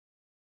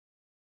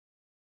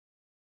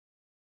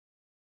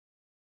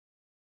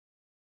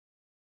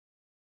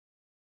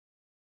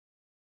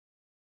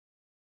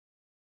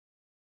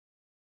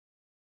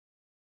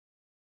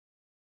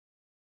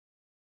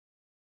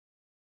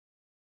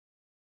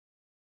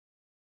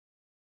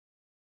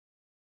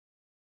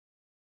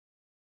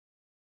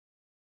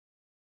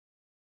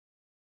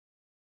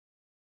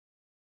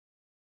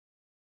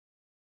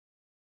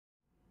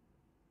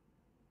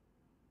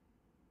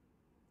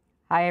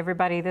Hi,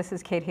 everybody. This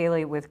is Kate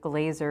Haley with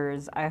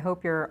Glazers. I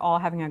hope you're all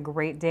having a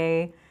great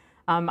day.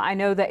 I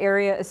know the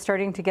area is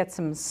starting to get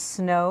some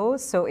snow,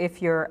 so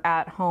if you're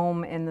at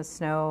home in the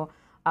snow,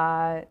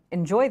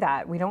 enjoy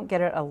that. We don't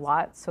get it a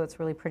lot, so it's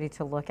really pretty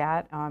to look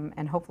at,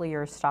 and hopefully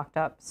you're stocked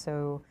up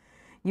so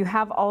you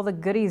have all the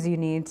goodies you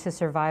need to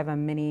survive a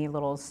mini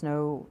little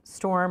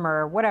snowstorm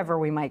or whatever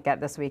we might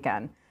get this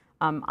weekend.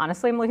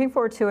 Honestly, I'm looking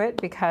forward to it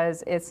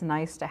because it's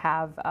nice to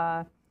have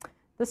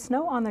the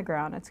snow on the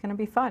ground. It's going to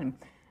be fun.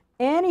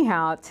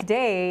 Anyhow,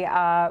 today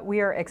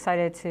we are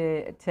excited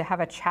to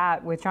have a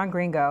chat with John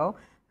Greengo,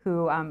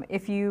 who,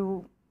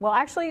 well,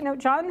 actually, no,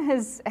 John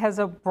has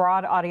a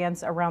broad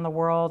audience around the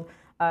world.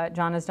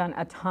 John has done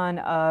a ton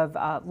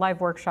of live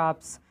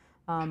workshops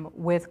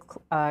with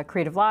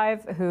Creative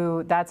Live,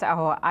 that's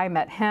how I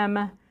met him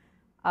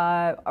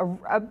a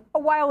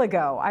while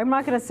ago. I'm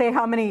not going to say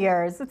how many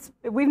years.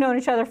 We've known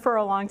each other for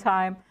a long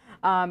time.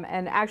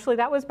 And actually,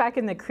 that was back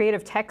in the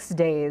creative text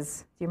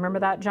days. Do you remember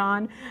that,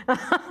 John?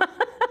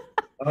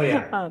 Oh,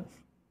 yeah.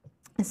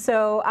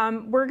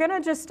 We're going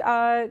to just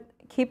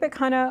keep it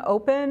kind of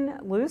open,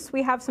 loose.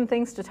 We have some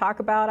things to talk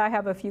about. I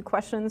have a few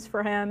questions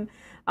for him.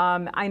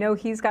 I know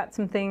he's got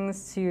some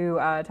things to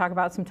talk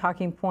about, some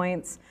talking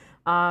points.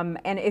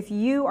 And if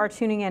you are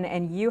tuning in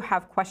and you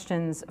have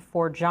questions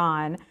for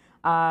John,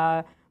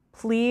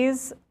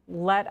 please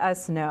let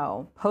us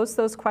know. Post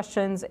those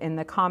questions in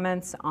the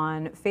comments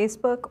on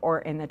Facebook or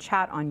in the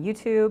chat on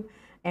YouTube,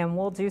 and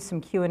we'll do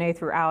some Q&A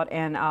throughout.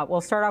 And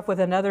we'll start off with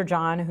another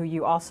John, who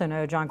you also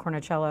know, John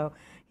Cornicello.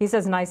 He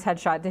says, nice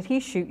headshot. Did he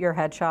shoot your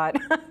headshot?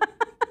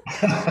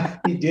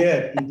 He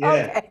did. He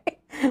did. Okay.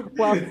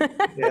 Well,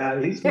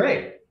 yeah, he's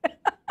great.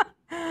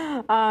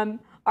 All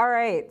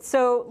right.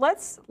 So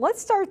let's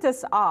start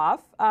this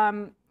off.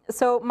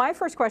 So my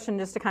first question,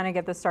 just to kind of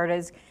get this started,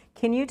 is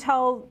can you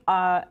tell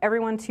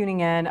everyone tuning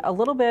in a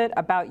little bit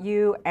about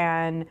you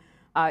and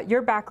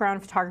your background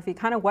in photography,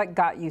 kind of what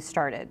got you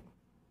started?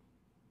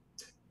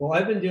 Well,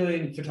 I've been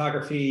doing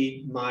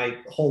photography my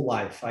whole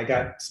life. I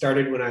got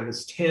started when I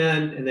was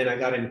 10, and then I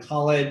got in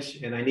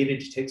college, and I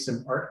needed to take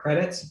some art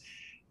credits.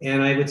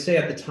 And I would say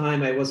at the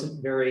time, I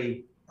wasn't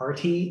very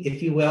arty,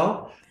 if you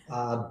will.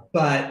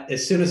 But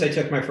as soon as I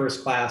took my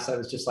first class, I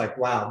was just like,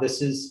 wow,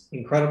 this is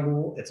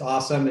incredible. It's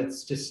awesome.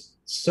 It's just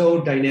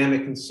so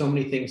dynamic and so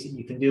many things that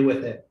you can do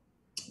with it,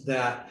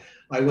 that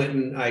I went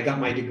and I got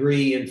my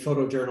degree in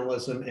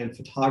photojournalism and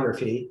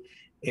photography.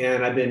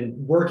 And I've been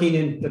working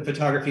in the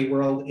photography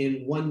world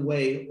in one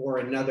way or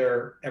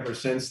another ever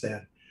since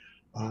then.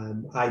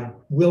 I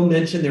will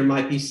mention there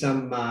might be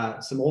some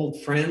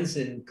old friends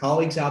and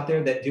colleagues out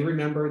there that do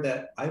remember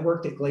that I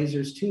worked at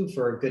Glazer's too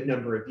for a good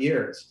number of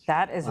years.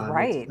 That is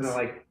right. It's kind of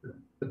like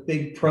the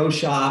big pro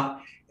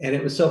shop. And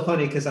it was so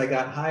funny because I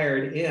got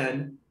hired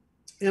in,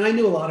 and I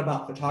knew a lot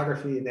about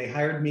photography, and they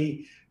hired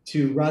me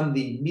to run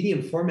the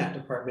medium format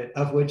department,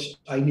 of which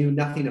I knew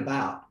nothing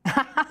about.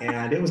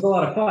 And it was a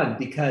lot of fun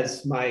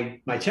because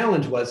my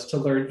challenge was to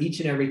learn each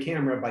and every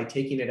camera by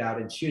taking it out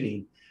and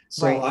shooting.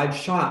 So Right. I've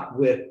shot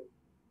with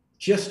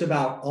just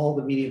about all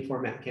the medium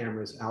format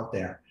cameras out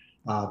there.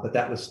 But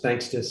that was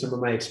thanks to some of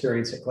my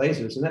experience at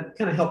Glazers, and that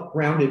kind of helped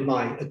grounded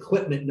my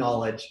equipment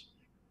knowledge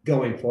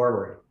going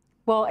forward.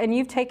 Well, and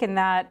you've taken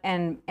that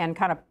and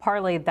kind of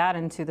parlayed that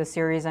into the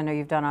series I know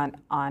you've done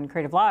on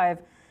Creative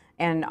Live,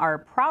 and are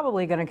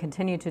probably going to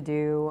continue to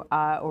do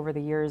over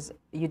the years.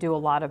 You do a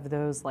lot of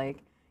those,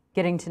 like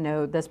getting to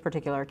know this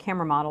particular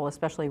camera model,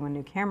 especially when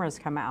new cameras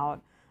come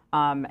out,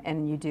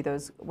 and you do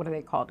those, what are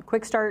they called?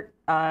 Quick start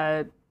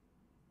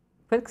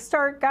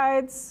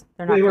guides?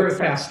 They're not. We were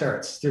fast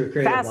starts through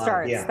Creative Live. Fast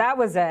starts, yeah. That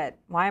was it.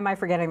 Why am I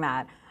forgetting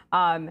that?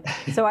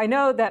 So I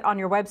know that on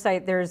your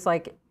website, there's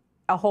like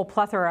a whole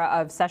plethora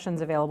of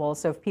sessions available.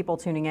 So if people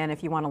tuning in,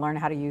 if you want to learn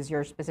how to use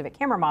your specific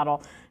camera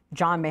model,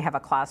 John may have a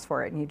class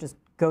for it, and you just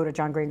go to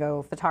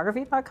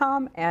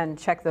johngringophotography.com and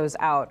check those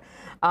out.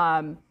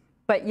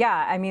 But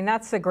yeah, I mean,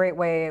 that's a great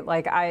way.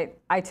 Like I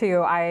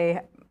too,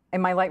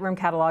 in my Lightroom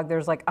catalog,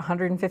 there's like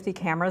 150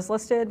 cameras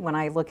listed when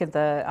I look at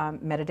the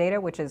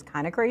metadata, which is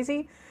kind of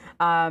crazy.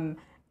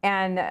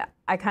 And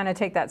I kind of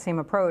take that same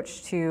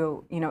approach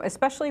to,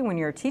 especially when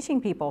you're teaching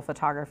people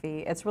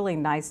photography, it's really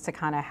nice to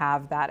kind of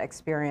have that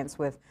experience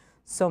with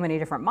so many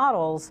different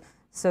models,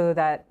 so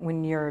that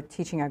when you're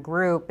teaching a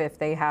group, if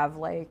they have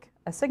like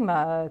a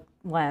Sigma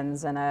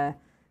lens and a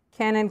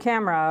Canon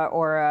camera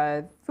or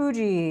a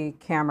Fuji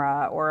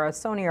camera or a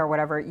Sony or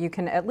whatever, you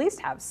can at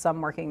least have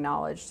some working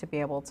knowledge to be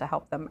able to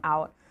help them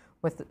out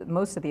with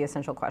most of the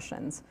essential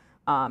questions.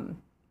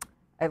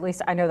 At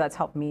least I know that's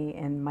helped me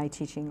in my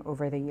teaching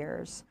over the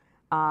years.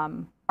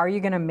 Are you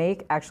going to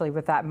make, actually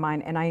with that in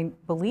mind, and I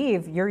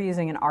believe you're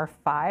using an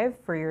R5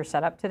 for your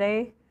setup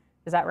today,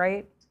 is that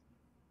right?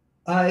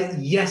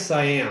 Yes,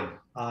 I am.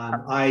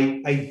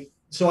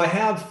 So I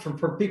have,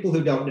 for people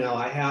who don't know,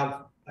 I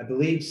have, I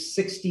believe,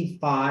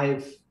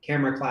 65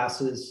 camera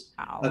classes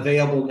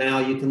available now.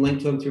 You can link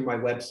to them through my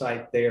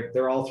website.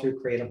 They're all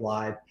through Creative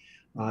Live.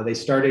 They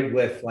started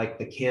with like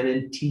the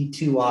Canon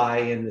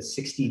T2i and the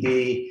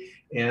 60D,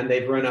 and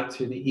they've run up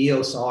through the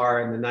EOS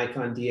R and the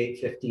Nikon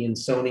D850 and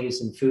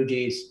Sony's and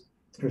Fuji's.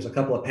 There's a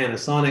couple of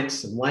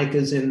Panasonics and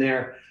Leicas in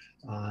there.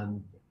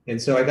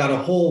 And so I got a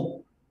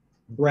whole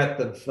breadth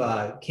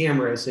of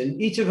cameras,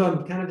 and each of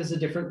them kind of is a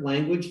different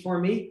language for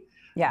me.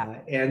 Yeah.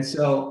 And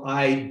so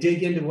I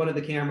dig into one of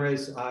the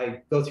cameras,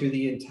 I go through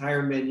the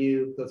entire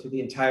menu, go through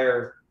the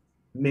entire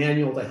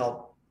manual to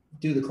help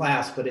do the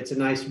class, but it's a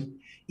nice,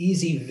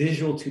 easy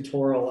visual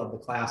tutorial of the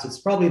class. It's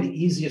probably the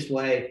easiest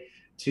way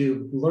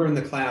to learn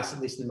the class, at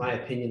least in my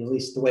opinion, at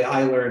least the way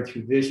I learn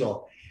through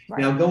visual.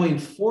 Right. Now, going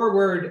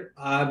forward,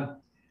 I'm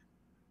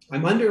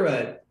under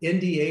an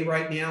NDA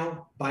right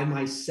now by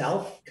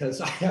myself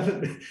because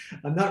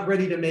I'm not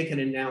ready to make an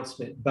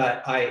announcement,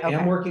 but I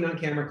am working on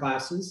camera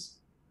classes.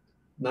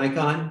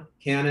 Nikon,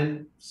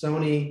 Canon,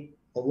 Sony,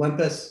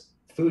 Olympus,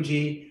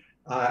 Fuji.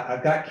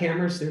 I've got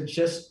cameras. They're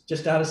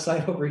just out of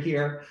sight over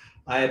here.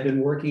 I have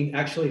been working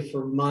actually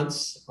for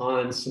months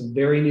on some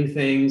very new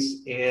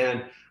things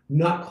and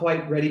not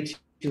quite ready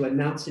to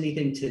announce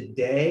anything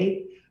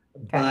today.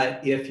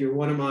 But if you're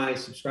one of my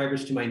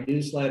subscribers to my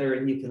newsletter,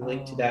 and you can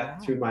link to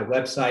that through my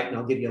website, and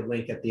I'll give you a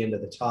link at the end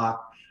of the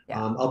talk.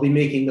 I'll be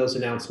making those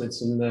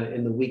announcements in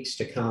the weeks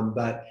to come.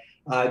 But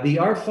the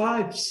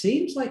R5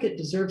 seems like it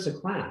deserves a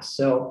class.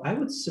 So I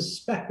would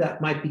suspect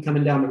that might be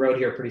coming down the road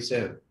here pretty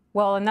soon.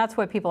 Well, and that's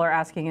what people are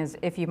asking, is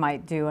if you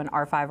might do an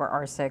R5 or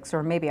R6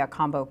 or maybe a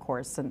combo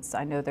course, since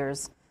I know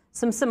there's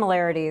some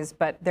similarities,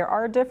 but there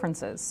are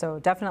differences. So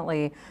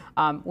definitely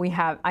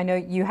I know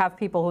you have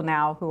people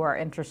who are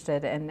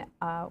interested in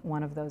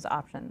one of those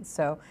options.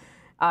 So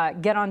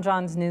get on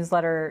John's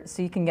newsletter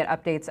so you can get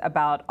updates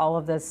about all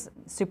of this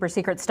super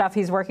secret stuff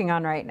he's working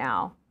on right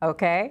now.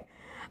 Okay.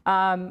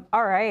 All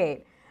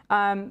right.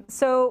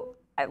 So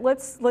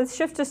let's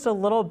shift just a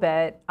little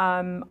bit.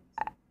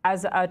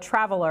 As a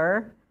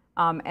traveler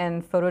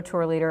and photo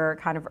tour leader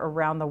kind of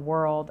around the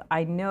world,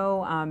 I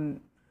know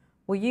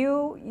well,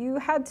 you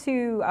had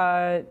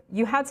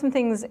some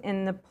things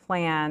in the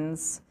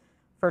plans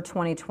for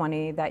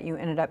 2020 that you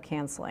ended up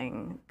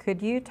canceling.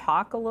 Could you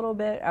talk a little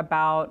bit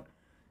about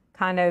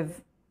kind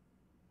of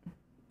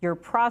your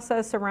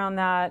process around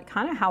that,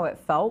 kind of how it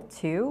felt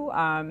too?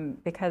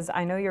 Because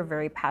I know you're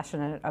very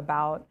passionate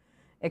about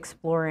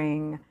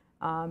exploring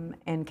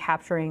and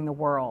capturing the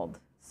world.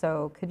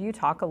 So could you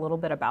talk a little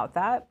bit about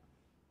that?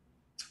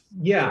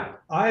 Yeah,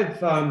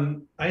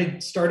 I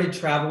started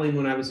traveling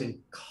when I was in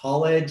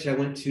college. I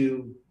went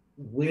to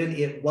when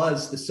it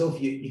was the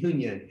Soviet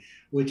Union,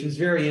 which was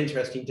very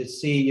interesting to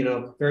see,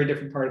 very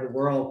different part of the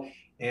world.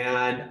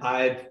 And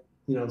I've,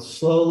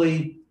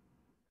 slowly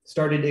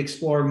started to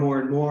explore more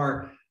and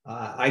more.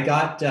 I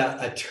got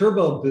a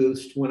turbo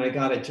boost when I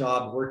got a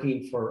job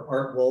working for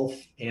Art Wolf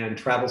and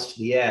Travels to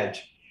the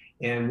Edge.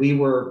 And we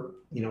were,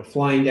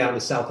 flying down to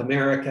South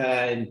America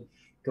and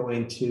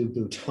going to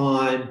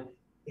Bhutan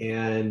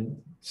and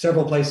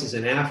several places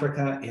in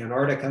Africa,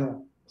 Antarctica.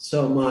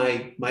 So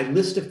my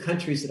list of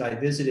countries that I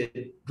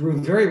visited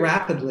grew very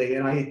rapidly,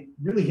 and I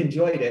really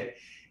enjoyed it.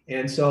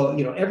 And so,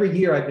 every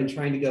year I've been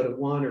trying to go to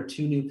 1 or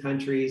 2 new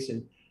countries.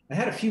 And I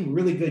had a few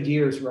really good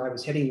years where I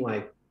was hitting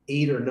like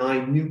 8 or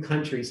 9 new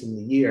countries in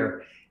the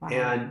year. Wow.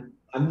 And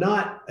I'm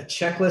not a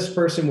checklist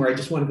person where I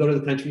just want to go to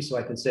the country so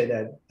I can say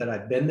that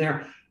I've been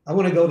there. I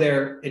want to go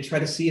there and try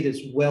to see it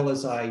as well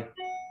as I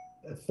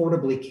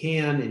affordably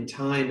can in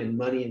time and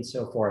money and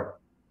so forth.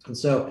 And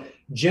so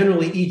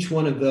generally each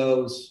one of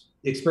those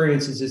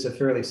experiences is a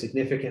fairly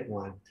significant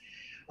one.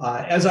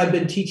 As I've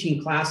been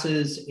teaching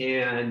classes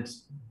and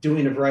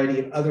doing a variety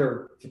of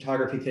other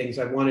photography things,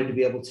 I wanted to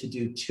be able to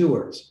do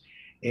tours.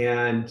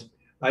 And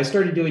I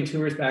started doing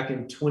tours back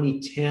in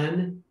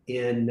 2010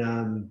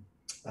 in,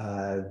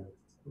 where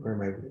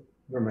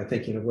am I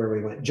thinking of where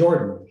we went?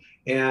 Jordan.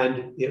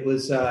 And it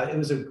was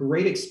a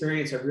great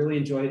experience. I really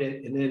enjoyed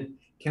it. And then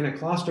Kenna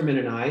Klosterman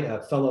and I,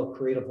 a fellow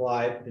Creative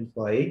Live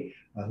employee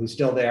who's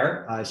still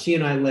there, she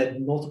and I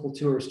led multiple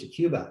tours to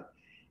Cuba.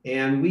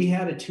 And we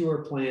had a tour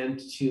planned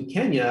to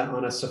Kenya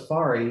on a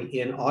safari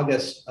in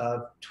August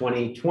of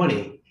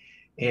 2020.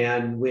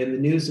 And when the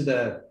news of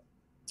the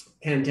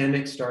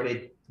pandemic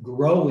started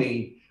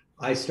growing,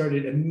 I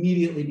started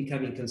immediately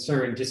becoming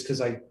concerned just because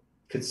I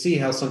could see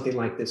how something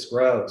like this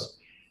grows.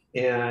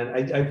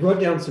 And I wrote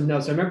down some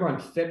notes. I remember on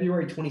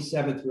February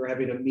 27th, we were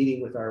having a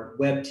meeting with our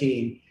web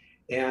team.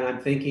 And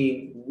I'm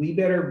thinking, we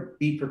better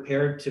be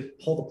prepared to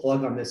pull the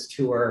plug on this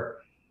tour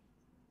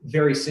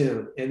very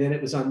soon. And then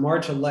it was on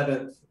March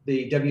 11th,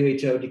 the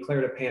WHO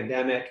declared a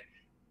pandemic.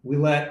 We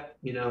let,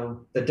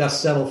 the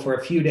dust settle for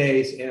a few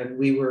days, and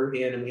we were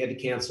in, and we had to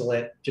cancel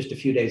it just a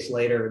few days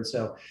later. And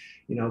so,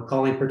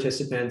 calling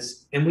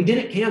participants, and we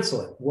didn't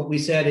cancel it. What we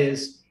said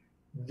is,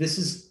 this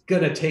is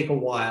going to take a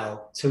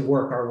while to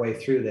work our way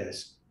through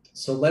this.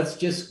 So let's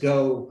just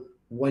go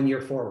 1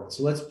 year forward.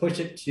 So let's push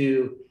it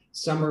to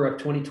summer of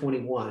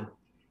 2021.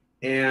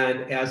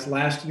 And as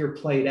last year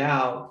played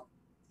out,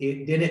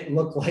 it didn't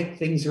look like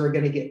things were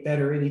going to get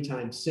better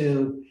anytime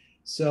soon.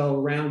 So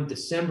around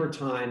December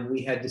time,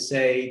 we had to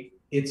say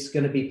it's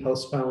going to be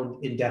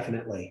postponed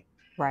indefinitely.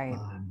 Right.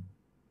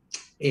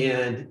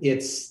 and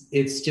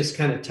it's just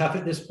kind of tough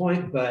at this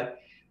point. But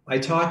I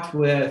talked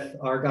with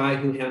our guy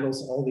who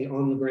handles all the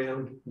on the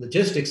ground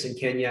logistics in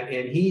Kenya,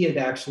 and he had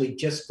actually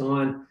just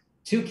gone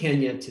to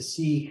Kenya to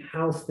see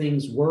how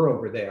things were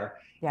over there.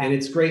 Yeah. And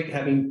it's great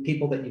having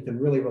people that you can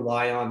really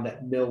rely on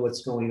that know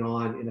what's going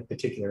on in a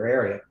particular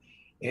area.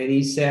 And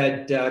he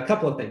said a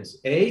couple of things.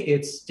 A,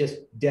 it's just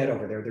dead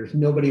over there. There's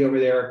nobody over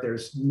there.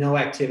 There's no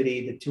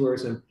activity. The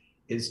tourism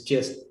is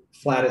just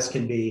flat as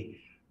can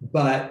be.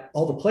 But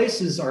all the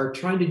places are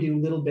trying to do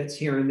little bits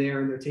here and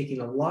there, and they're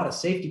taking a lot of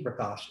safety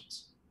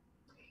precautions.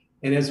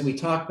 And as we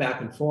talked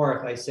back and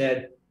forth, I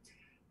said,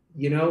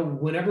 you know,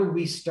 whenever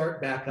we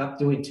start back up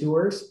doing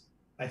tours,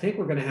 I think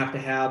we're going to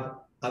have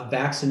a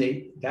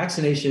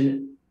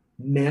vaccination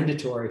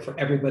mandatory for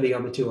everybody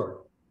on the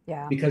tour.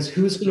 Yeah. Because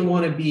who's going to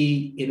want to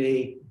be in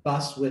a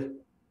bus with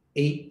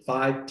 8,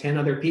 5, 10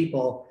 other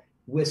people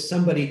with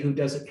somebody who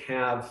doesn't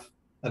have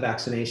a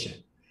vaccination?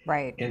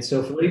 Right. And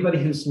so for anybody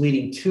who's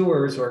leading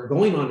tours or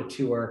going on a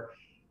tour,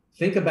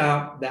 think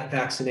about that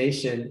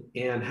vaccination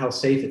and how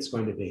safe it's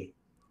going to be.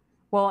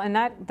 Well, and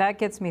that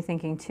gets me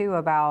thinking too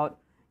about,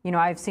 you know,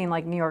 I've seen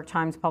like New York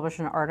Times publish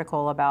an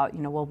article about,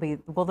 you know,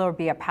 will there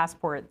be a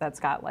passport that's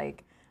got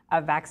like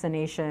a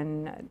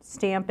vaccination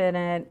stamp in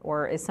it,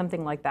 or is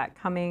something like that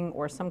coming,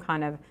 or some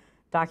kind of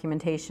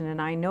documentation?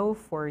 And I know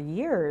for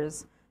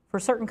years, for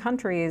certain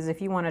countries,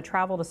 if you want to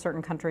travel to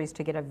certain countries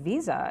to get a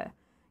visa,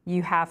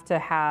 you have to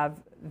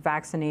have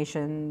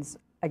vaccinations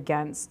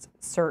against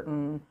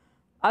certain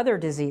other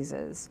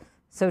diseases.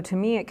 So to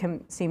me, it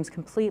seems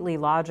completely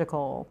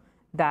logical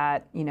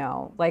that, you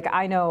know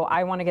I know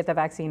I want to get the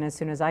vaccine as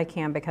soon as I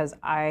can, because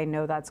I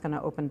know that's going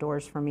to open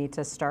doors for me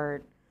to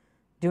start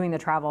doing the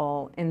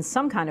travel in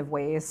some kind of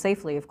ways,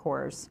 safely, of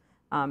course,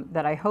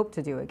 that I hope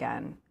to do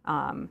again.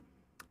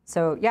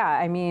 So yeah,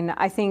 I mean,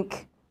 I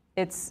think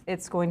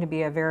it's going to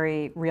be a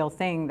very real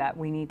thing that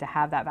we need to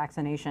have that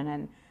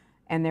vaccination,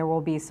 and there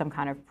will be some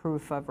kind of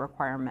proof of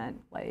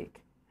requirement, like,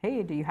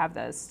 hey, do you have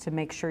this, to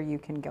make sure you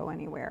can go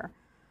anywhere.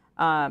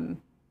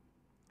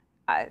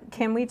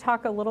 Can we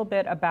talk a little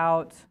bit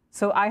about,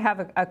 so I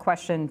have a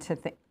question to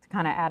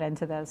kind of add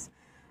into this.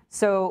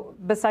 So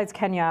besides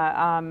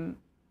Kenya,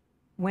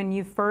 when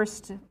you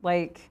first,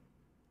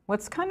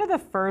 what's kind of the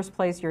first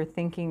place you're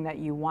thinking that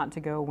you want to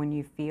go when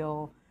you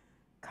feel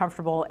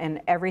comfortable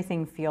and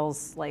everything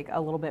feels like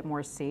a little bit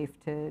more safe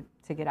to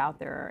get out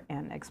there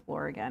and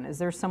explore again? Is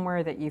there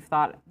somewhere that you've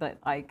thought that,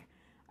 like,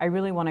 I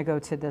really want to go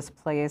to this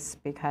place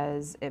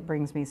because it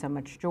brings me so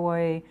much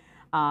joy?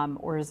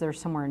 Or is there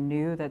somewhere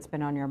new that's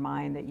been on your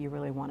mind that you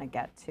really want to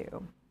get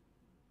to?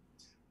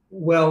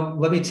 Well,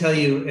 let me tell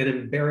you an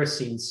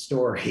embarrassing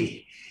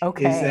story.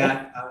 Okay. Is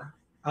that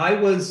I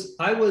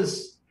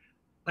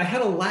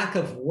had a lack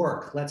of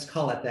work, let's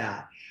call it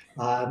that.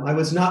 I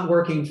was not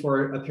working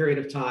for a period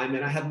of time,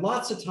 and I had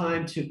lots of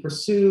time to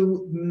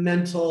pursue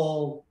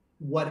mental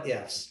what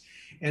ifs.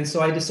 And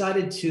so I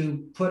decided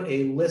to put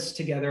a list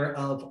together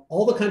of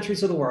all the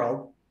countries of the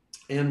world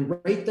and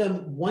rate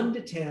them 1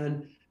 to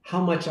 10 how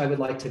much I would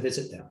like to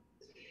visit them.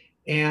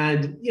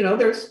 And, you know,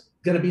 there's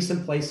going to be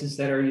some places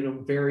that are, you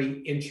know,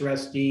 very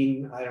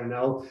interesting. I don't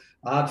know.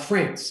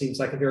 France seems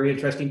like a very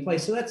interesting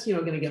place. So that's, you know,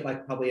 going to get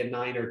like probably a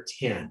 9 or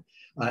 10.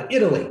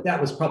 Italy,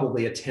 that was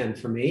probably a 10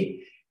 for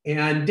me.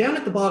 And down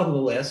at the bottom of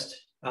the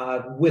list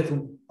with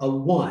a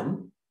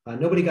 1,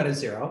 nobody got a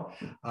 0.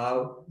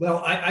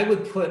 Well, I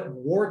would put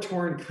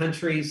war-torn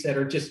countries that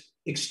are just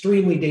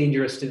extremely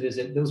dangerous to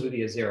visit. Those would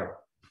be a 0.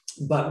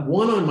 But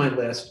 1 on my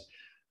list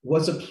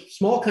was a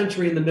small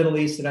country in the Middle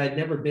East that I had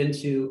never been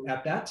to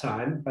at that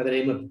time, by the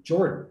name of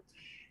Jordan.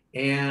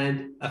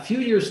 And a few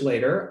years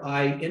later,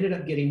 I ended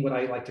up getting what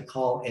I like to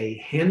call a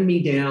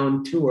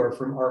hand-me-down tour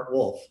from Art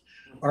Wolf.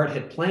 Art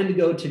had planned to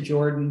go to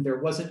Jordan. There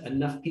wasn't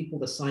enough people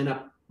to sign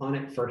up on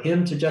it for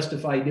him to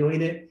justify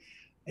doing it.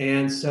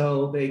 And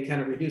so they kind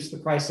of reduced the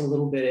price a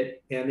little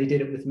bit, and they did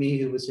it with me,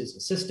 who was his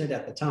assistant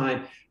at the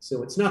time.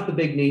 So it's not the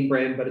big name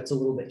brand, but it's a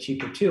little bit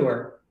cheaper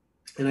tour.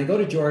 And I go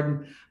to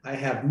Jordan. I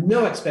have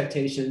no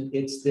expectation.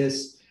 It's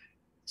this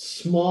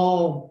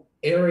small,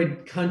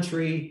 arid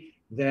country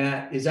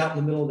that is out in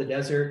the middle of the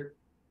desert.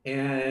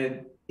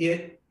 And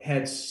it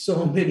had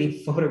so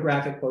many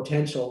photographic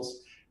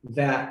potentials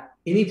that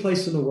any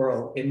place in the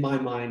world, in my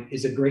mind,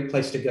 is a great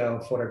place to go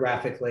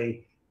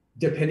photographically,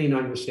 depending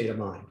on your state of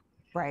mind.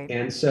 Right.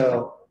 And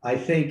so I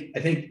think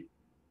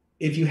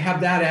if you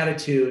have that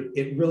attitude,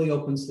 it really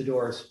opens the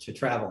doors to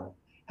travel.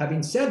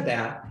 Having said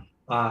that,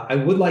 I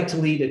would like to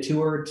lead a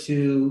tour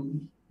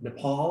to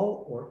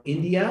Nepal or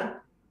India.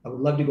 I would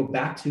love to go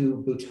back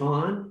to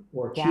Bhutan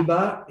or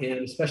Cuba, and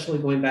especially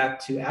going back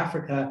to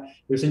Africa.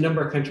 There's a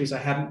number of countries I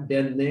haven't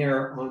been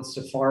there on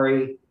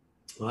safari.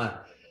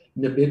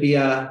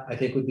 Namibia, I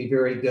think, would be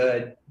very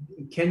good.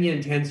 Kenya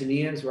and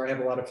Tanzania is where I have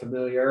a lot of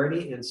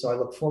familiarity. And so I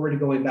look forward to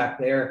going back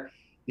there,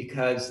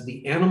 because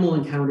the animal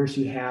encounters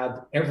you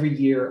have every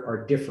year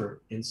are different.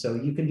 And so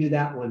you can do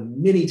that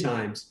one many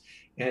times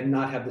and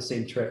not have the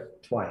same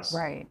trip twice.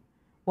 Right.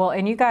 Well,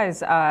 and you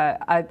guys,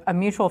 a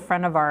mutual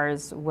friend of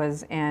ours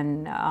was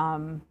in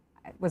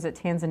was it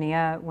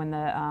Tanzania when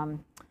the,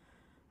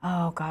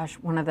 oh gosh,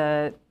 one of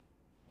the,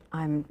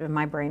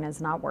 my brain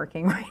is not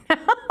working right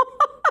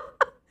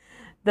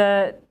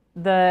now.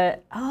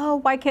 Oh,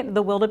 why can't,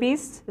 the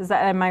wildebeest?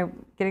 Am I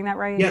getting that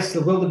right? Yes,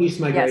 the wildebeest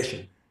migration.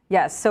 Yes.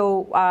 Yes.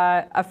 So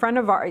a friend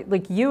of ours,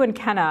 like you and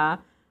Kenna,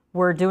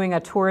 were doing a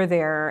tour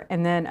there,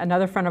 and then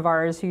another friend of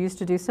ours who used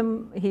to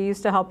do he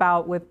used to help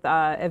out with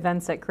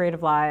events at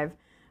Creative Live.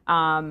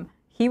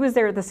 He was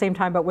there at the same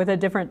time, but with a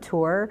different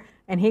tour,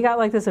 and he got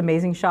like this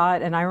amazing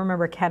shot. And I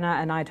remember Kenna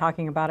and I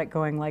talking about it,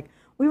 going like,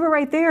 we were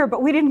right there,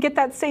 but we didn't get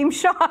that same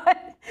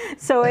shot.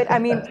 So I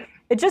mean,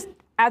 it just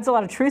adds a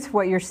lot of truth to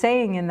what you're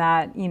saying in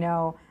that, you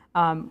know,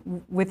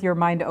 with your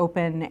mind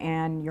open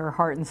and your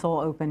heart and soul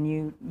open,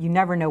 you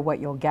never know what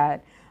you'll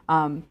get.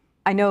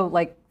 I know,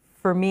 like,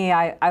 for me,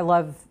 I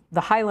love the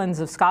Highlands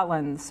of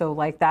Scotland, so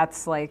like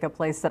that's like a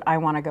place that I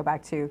want to go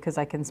back to because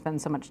I can spend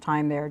so much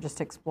time there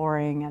just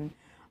exploring,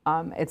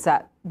 and it's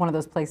one of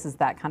those places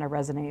that kind of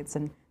resonates.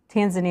 And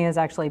Tanzania has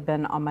actually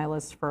been on my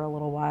list for a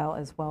little while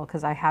as well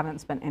because I haven't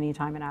spent any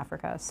time in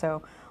Africa.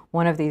 So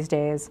one of these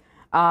days.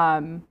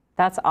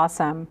 That's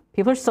awesome.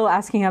 People are still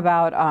asking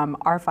about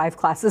R5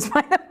 classes,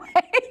 by the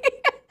way,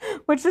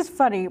 which is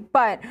funny.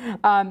 But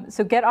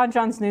so get on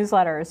John's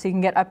newsletter so you can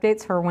get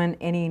updates for when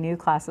any new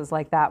classes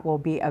like that will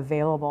be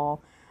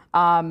available.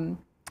 All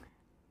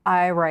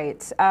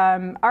right.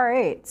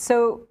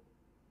 So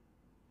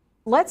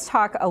let's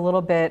talk a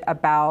little bit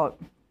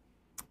about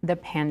the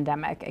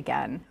pandemic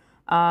again.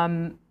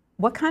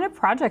 What kind of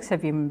projects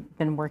have you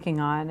been working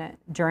on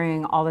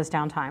during all this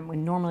downtime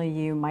when normally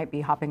you might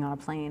be hopping on a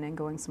plane and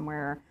going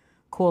somewhere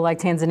cool like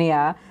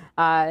Tanzania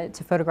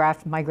to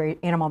photograph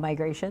animal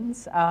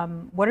migrations?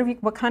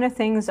 What kind of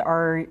things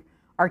are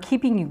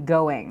keeping you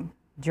going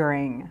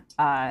during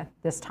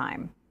this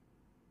time?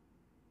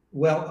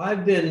 Well,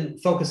 I've been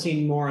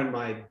focusing more on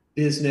my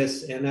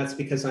business, and that's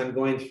because I'm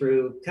going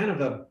through kind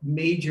of a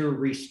major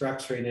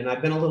restructuring, and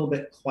I've been a little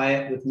bit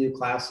quiet with new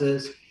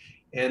classes,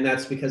 and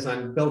that's because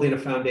I'm building a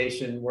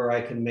foundation where I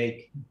can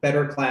make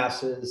better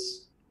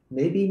classes,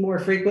 maybe more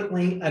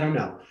frequently, I don't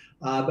know,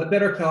 but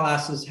better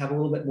classes have a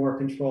little bit more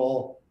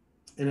control.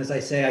 And as I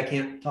say, I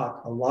can't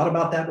talk a lot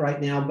about that right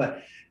now,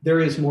 but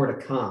there is more to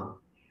come.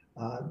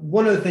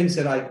 One of the things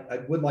that I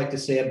would like to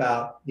say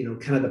about, you know,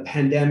 kind of the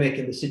pandemic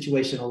and the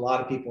situation a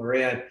lot of people are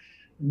in,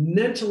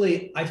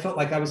 mentally, I felt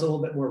like I was a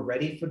little bit more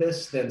ready for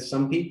this than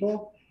some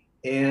people.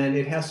 And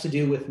it has to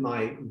do with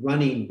my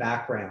running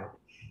background.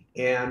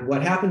 And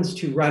what happens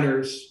to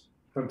runners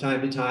from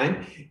time to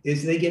time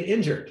is they get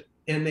injured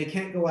and they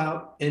can't go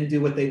out and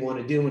do what they want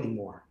to do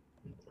anymore.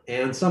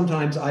 And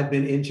sometimes I've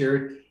been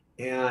injured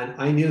and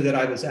I knew that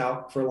I was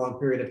out for a long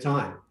period of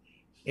time.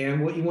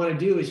 And what you want to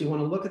do is you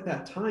want to look at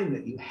that time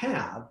that you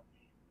have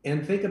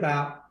and think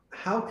about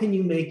how can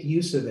you make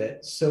use of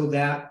it so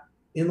that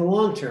in the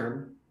long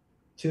term,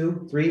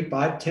 2, 3,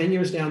 5, 10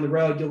 years down the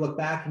road, you'll look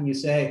back and you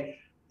say,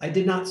 I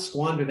did not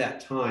squander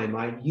that time.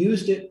 I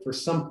used it for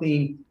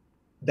something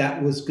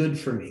that was good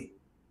for me.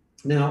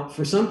 Now,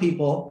 for some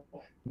people,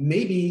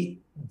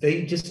 maybe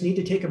they just need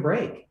to take a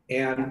break.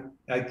 And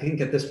I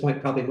think at this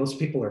point, probably most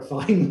people are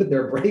fine with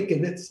their break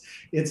and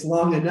it's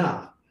long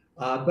enough.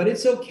 But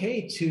it's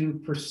okay to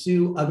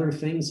pursue other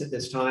things at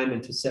this time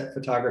and to set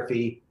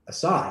photography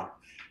aside.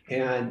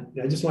 And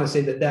I just want to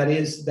say that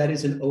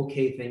is an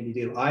okay thing to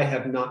do. I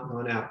have not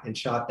gone out and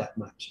shot that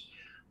much.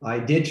 I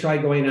did try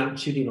going out and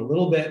shooting a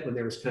little bit when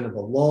there was kind of a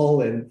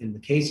lull in the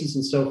cases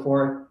and so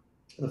forth.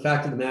 The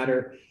fact of the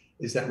matter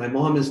is that my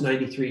mom is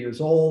 93 years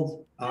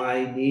old.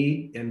 I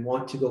need and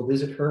want to go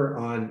visit her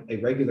on a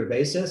regular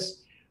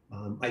basis.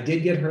 I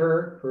did get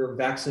her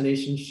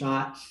vaccination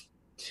shot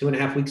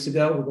 2.5 weeks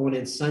ago. We're going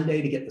in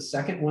Sunday to get the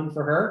second one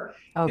for her.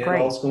 Oh, and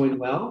great. All's going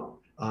well.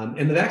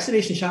 And the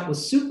vaccination shot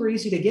was super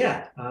easy to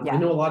get. I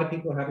know a lot of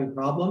people are having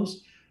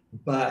problems,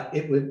 but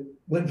it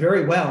went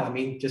very well. I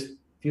mean, just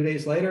a few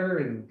days later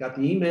and got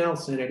the email,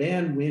 sent it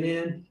in, went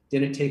in,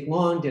 didn't take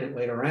long, didn't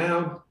wait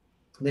around.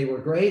 They were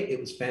great. It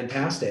was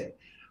fantastic.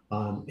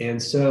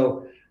 And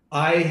so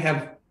I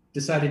have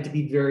decided to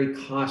be very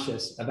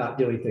cautious about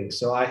doing things.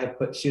 So I have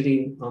put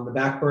shooting on the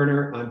back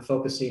burner. I'm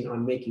focusing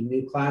on making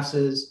new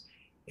classes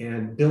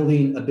and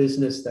building a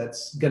business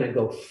that's going to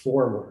go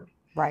forward.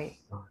 Right.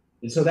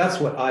 And so that's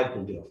what I've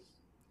been doing.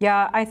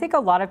 Yeah, I think a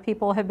lot of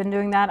people have been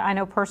doing that. I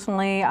know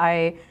personally,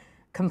 I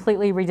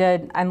completely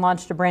redid and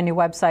launched a brand new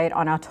website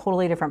on a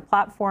totally different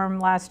platform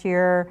last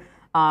year,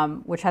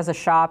 which has a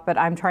shop, but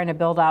I'm trying to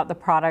build out the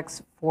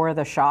products for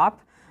the shop.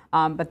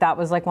 But that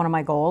was like one of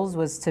my goals,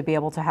 was to be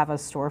able to have a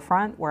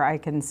storefront where I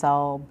can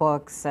sell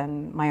books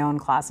and my own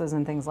classes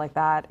and things like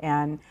that.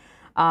 And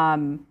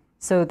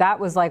so that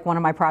was like one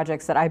of my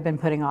projects that I've been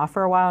putting off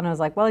for a while. And I was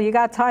like, well, you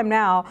got time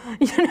now,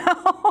 you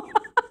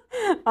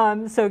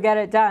know, so get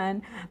it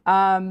done.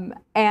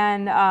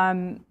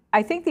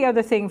 I think the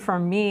other thing for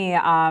me,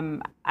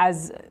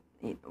 as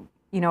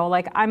you know,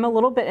 like I'm a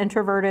little bit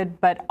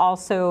introverted, but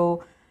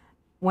also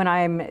when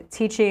I'm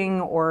teaching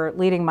or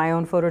leading my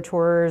own photo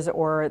tours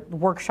or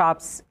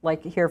workshops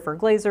like here for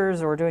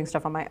Glazers or doing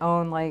stuff on my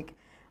own, like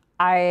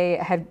I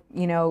had,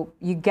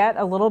 you get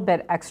a little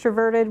bit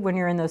extroverted when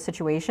you're in those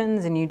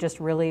situations, and you just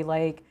really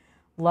like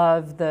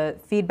love the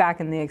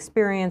feedback and the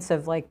experience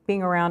of like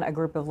being around a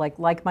group of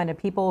like-minded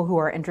people who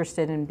are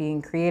interested in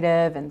being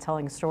creative and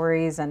telling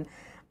stories. And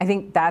I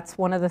think that's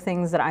one of the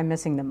things that I'm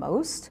missing the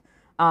most,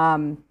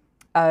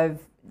 of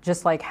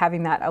just like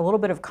having that a little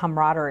bit of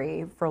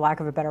camaraderie, for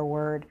lack of a better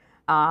word,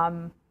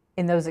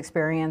 in those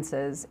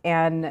experiences.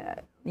 And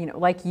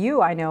like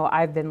you, I know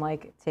I've been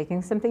like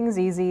taking some things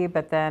easy,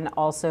 but then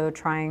also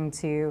trying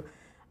to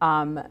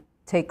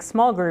take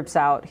small groups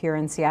out here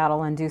in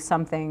Seattle and do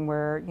something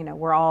where,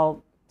 we're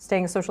all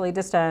staying socially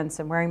distanced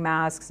and wearing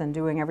masks and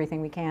doing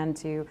everything we can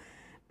to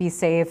be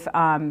safe.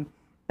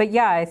 But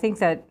yeah, I think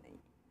that,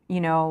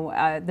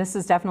 this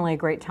is definitely a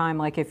great time.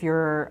 Like if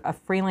you're a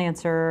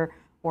freelancer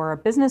or a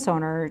business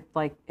owner,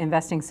 like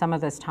investing some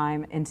of this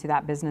time into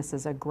that business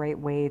is a great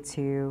way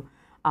to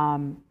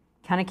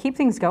kind of keep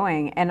things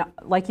going. And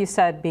like you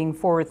said, being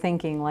forward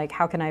thinking, like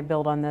how can I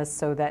build on this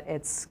so that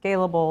it's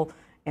scalable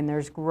and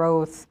there's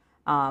growth,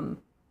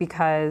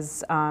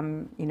 because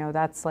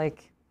that's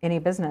like any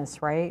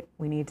business, right?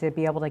 We need to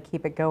be able to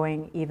keep it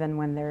going even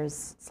when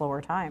there's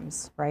slower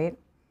times, right?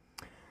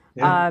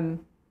 Yeah.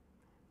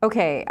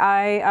 Okay,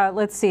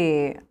 let's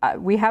see.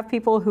 We have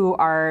people who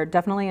are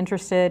definitely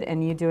interested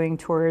in you doing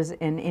tours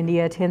in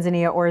India,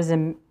 Tanzania, or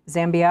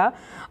Zambia.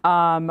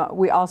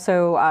 We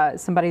also,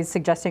 somebody's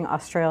suggesting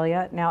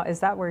Australia. Now, is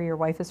that where your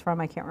wife is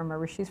from? I can't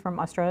remember. She's from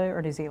Australia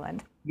or New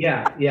Zealand?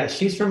 Yeah,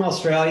 she's from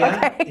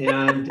Australia, okay.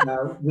 and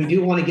we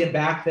do want to get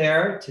back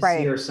there to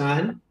see her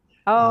son.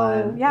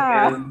 Oh,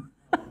 yeah. And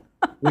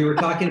we were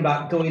talking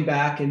about going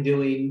back and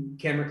doing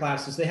camera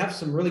classes. They have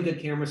some really good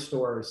camera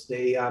stores.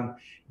 They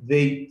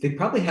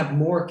probably have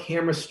more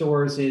camera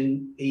stores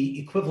in a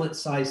equivalent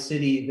size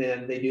city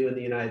than they do in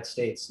the United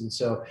States. And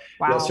so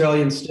the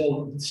Australians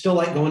still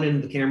like going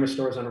into the camera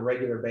stores on a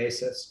regular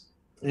basis.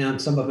 And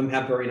some of them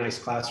have very nice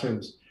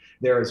classrooms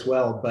there as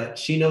well. But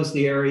she knows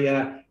the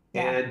area,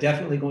 and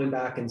definitely going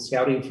back and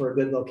scouting for a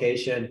good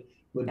location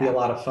would be a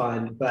lot of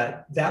fun.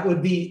 But that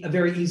would be a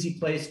very easy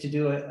place to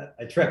do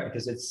a trip,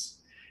 because it's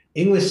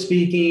English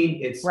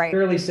speaking, it's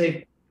fairly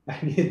safe. I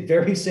mean,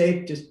 very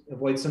safe, just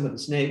avoid some of the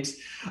snakes.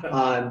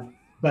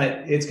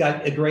 But it's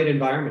got a great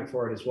environment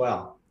for it as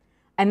well.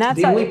 And that's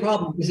the only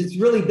problem is it's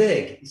really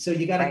big. So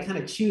you got to kind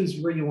of choose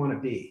where you want to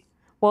be.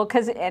 Well,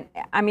 because,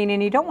 I mean,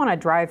 and you don't want to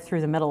drive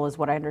through the middle is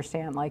what I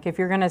understand. Like if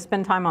you're going to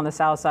spend time on the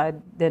south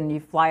side, then you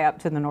fly up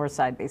to the north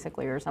side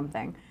basically or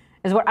something.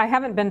 Is what I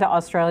haven't been to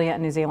Australia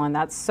and New Zealand.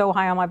 That's so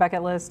high on my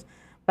bucket list,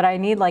 but I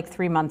need like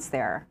 3 months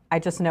there. I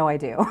just know I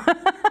do.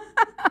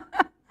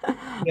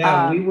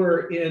 Yeah, we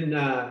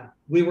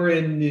were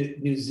in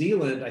New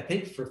Zealand, I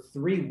think, for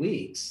 3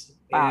 weeks.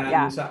 And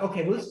we thought,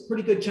 okay, well, this is a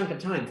pretty good chunk of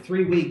time,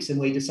 3 weeks. And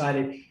we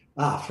decided,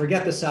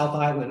 forget the South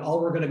Island. All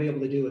we're going to be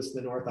able to do is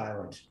the North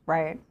Island.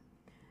 Right.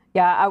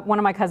 Yeah, one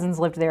of my cousins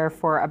lived there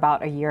for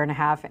about 1.5 years,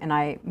 and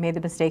I made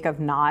the mistake of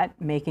not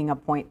making a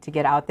point to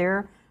get out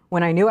there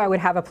when I knew I would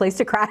have a place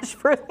to crash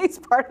for at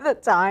least part of the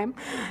time.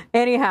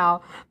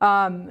 Anyhow,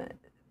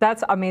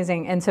 that's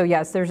amazing. And so,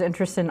 yes, there's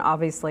interest in,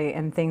 obviously,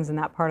 in things in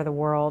that part of the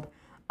world.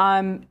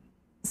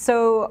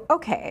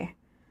 Okay.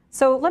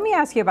 So let me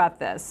ask you about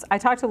this. I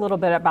talked a little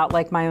bit about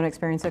like my own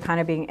experience of kind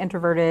of being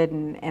introverted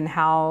and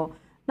how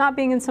not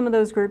being in some of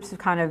those groups have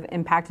kind of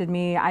impacted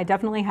me. I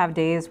definitely have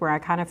days where I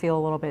kind of feel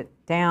a little bit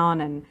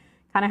down and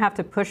kind of have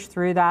to push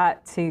through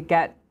that to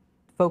get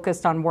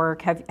focused on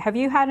work. Have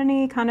you had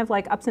any kind of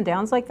like ups and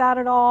downs like that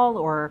at all?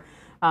 Or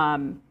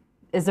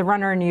is the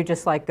runner in you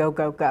just like go,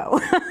 go, go?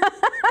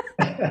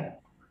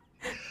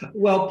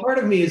 Well, part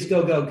of me is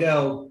go, go,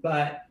 go,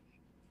 but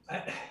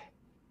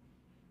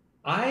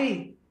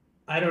I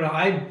don't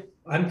know.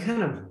 I'm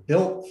kind of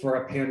built for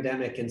a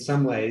pandemic in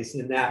some ways,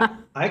 in that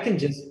I can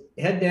just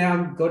head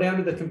down, go down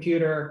to the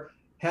computer,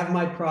 have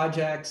my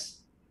projects.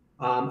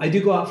 I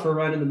do go out for a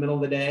run in the middle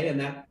of the day, and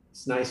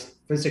that's nice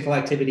physical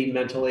activity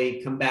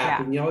mentally, come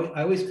back. And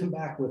I always come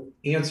back with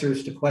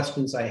answers to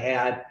questions I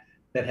had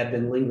that have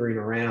been lingering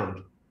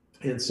around.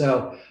 And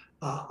so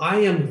I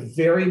am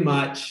very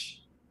much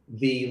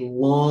the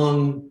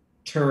long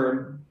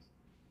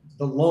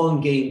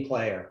game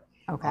player.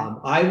 Okay.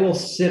 I will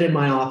sit in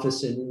my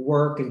office and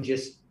work and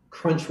just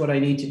crunch what I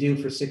need to do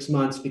for 6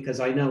 months, because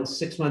I know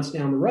 6 months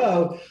down the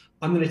road,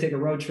 I'm going to take a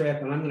road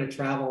trip and I'm going to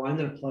travel. I'm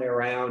going to play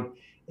around.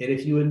 And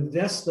if you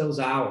invest those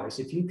hours,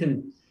 if you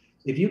can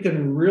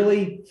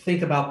really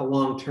think about the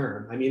long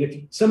term. I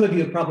mean, some of you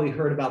have probably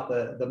heard about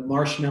the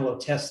marshmallow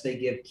test they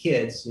give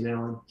kids,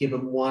 give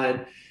them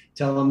one,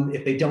 tell them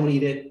if they don't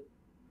eat it,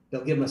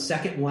 they'll give them a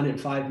second one in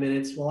 5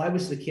 minutes. Well, I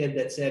was the kid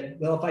that said,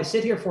 well, if I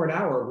sit here for an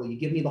hour, will you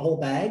give me the whole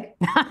bag?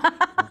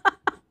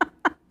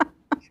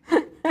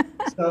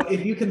 So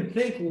if you can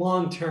think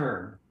long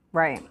term,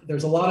 right,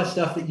 there's a lot of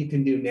stuff that you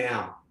can do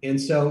now.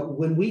 And so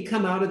when we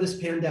come out of this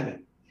pandemic,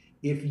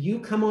 if you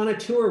come on a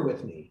tour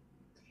with me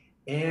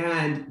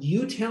and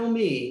you tell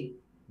me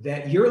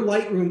that your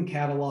Lightroom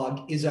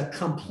catalog is a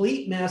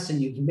complete mess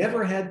and you've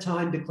never had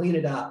time to clean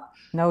it up,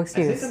 no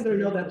excuse. I think I'm going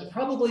to know that's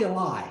probably a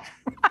lie.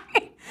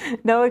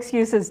 No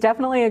excuses.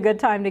 Definitely a good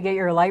time to get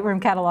your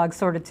Lightroom catalog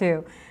sorted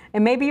too.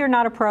 And maybe you're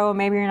not a pro,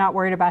 maybe you're not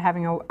worried about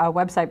having a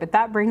website, but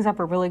that brings up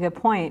a really good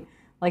point.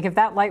 Like if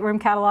that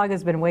Lightroom catalog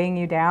has been weighing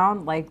you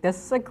down, like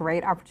this is a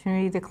great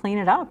opportunity to clean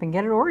it up and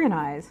get it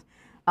organized.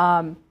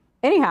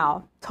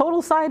 Anyhow,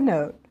 total side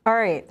note. All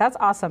right, that's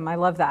awesome. I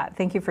love that.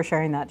 Thank you for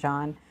sharing that,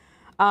 John.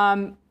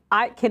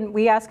 Can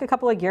we ask a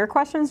couple of gear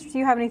questions? Do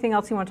you have anything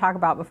else you want to talk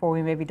about before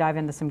we maybe dive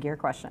into some gear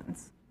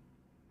questions?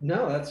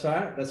 No, that's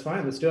fine. That's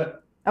fine. Let's do it.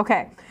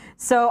 Okay,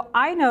 so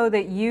I know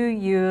that you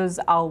use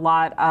a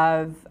lot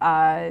of,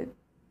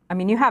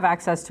 you have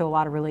access to a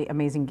lot of really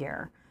amazing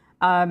gear.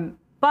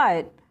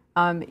 But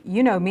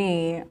you know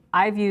me,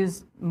 I've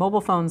used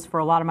mobile phones for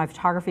a lot of my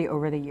photography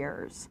over the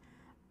years.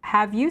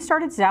 Have you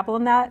started to dabble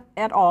in that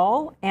at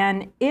all?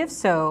 And if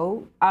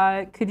so,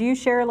 could you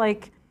share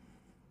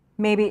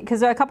maybe,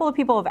 because a couple of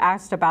people have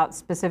asked about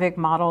specific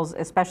models,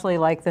 especially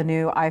like the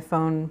new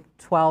iPhone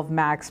 12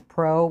 Max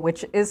Pro,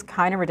 which is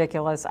kind of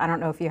ridiculous. I don't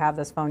know if you have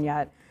this phone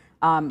yet,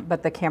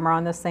 but the camera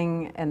on this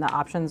thing and the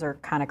options are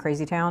kind of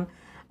crazy town.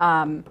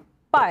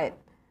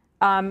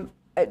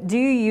 Do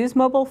you use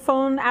mobile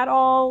phone at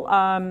all?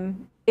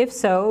 If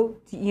so,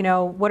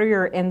 what are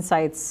your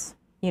insights?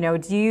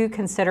 Do you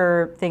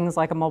consider things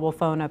like a mobile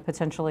phone a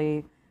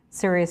potentially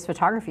serious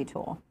photography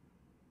tool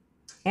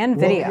and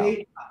video?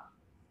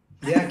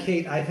 Well,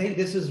 Kate, I think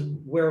this is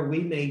where we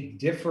may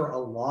differ a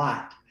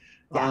lot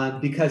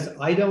because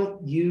I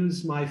don't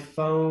use my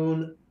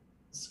phone's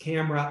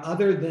camera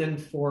other than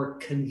for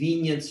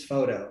convenience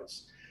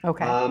photos.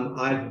 Okay.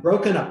 I've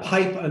broken a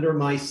pipe under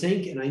my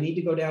sink and I need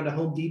to go down to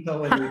Home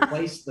Depot and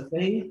replace the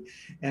thing,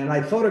 and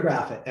I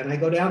photograph it. And I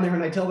go down there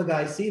and I tell the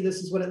guy, see, this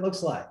is what it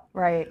looks like.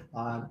 Right.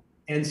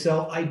 And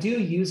so I do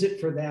use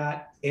it for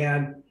that.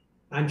 And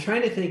I'm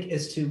trying to think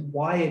as to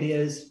why it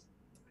is.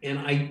 And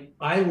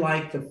I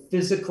like the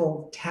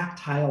physical,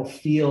 tactile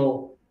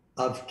feel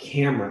of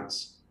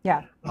cameras.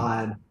 Yeah.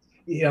 I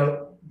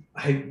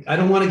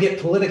don't want to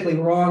get politically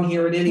wrong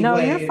here in any way. No,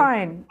 you're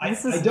fine. I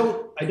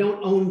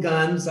don't own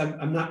guns.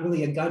 I'm not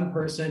really a gun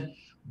person,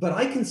 but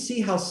I can see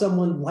how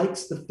someone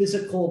likes the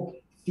physical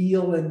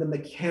feel and the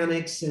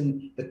mechanics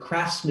and the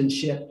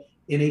craftsmanship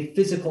in a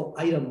physical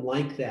item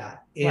like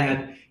that.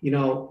 And,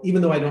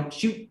 even though I don't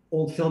shoot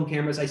old film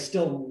cameras, I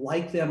still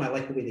like them. I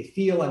like the way they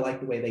feel. I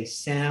like the way they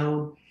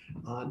sound.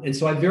 And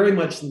so I very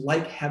much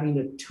like having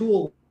a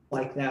tool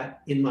like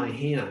that in my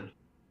hand.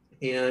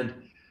 And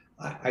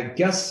I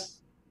guess,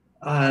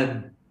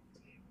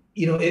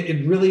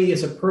 it really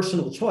is a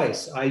personal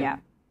choice. I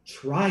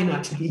try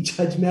not to be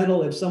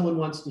judgmental if someone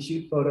wants to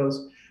shoot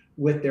photos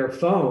with their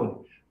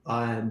phone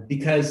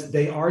because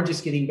they are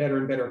just getting better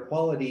and better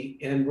quality.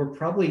 And we're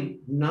probably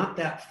not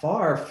that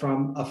far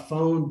from a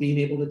phone being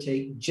able to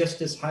take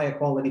just as high a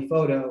quality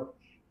photo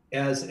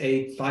as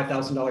a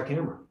 $5,000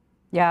 camera.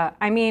 Yeah,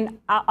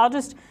 I'll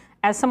just,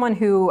 as someone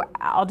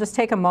I'll just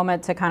take a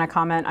moment to kind of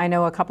comment. I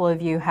know a couple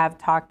of you have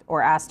talked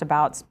or asked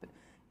about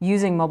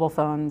using mobile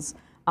phones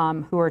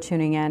who are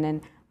tuning in.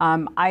 And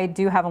I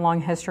do have a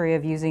long history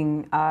of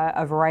using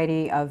a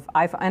variety of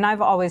iPhone, and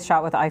I've always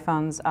shot with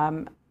iPhones,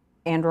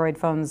 Android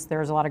phones.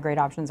 There's a lot of great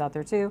options out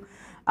there too.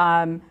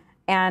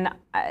 And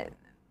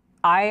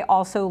I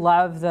also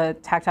love the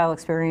tactile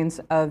experience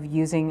of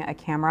using a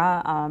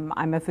camera.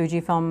 I'm a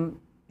Fujifilm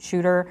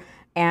shooter.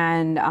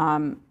 And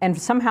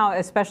somehow,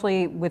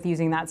 especially with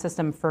using that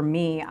system, for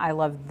me, I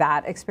love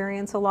that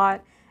experience a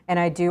lot. And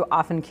I do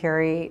often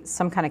carry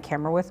some kind of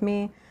camera with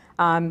me.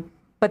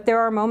 But there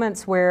are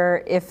moments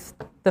where if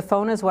the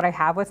phone is what I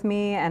have with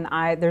me and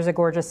there's a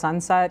gorgeous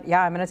sunset,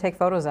 yeah, I'm going to take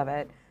photos of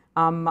it.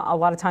 A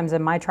lot of times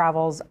in my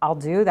travels, I'll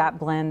do that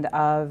blend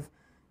of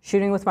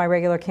shooting with my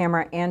regular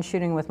camera and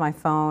shooting with my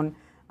phone.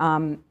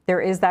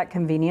 There is that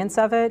convenience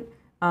of it,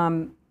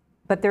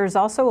 but there's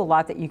also a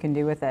lot that you can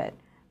do with it.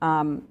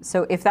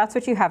 So if that's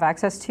what you have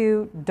access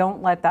to,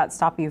 don't let that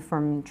stop you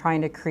from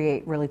trying to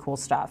create really cool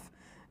stuff.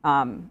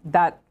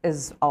 That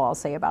is all I'll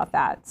say about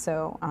that.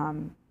 So,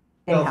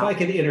 well, if I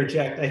could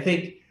interject, I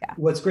think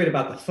what's great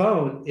about the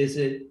phone is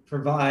it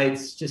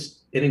provides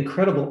just an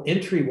incredible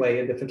entryway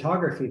into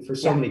photography for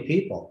so many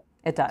people.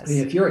 It does.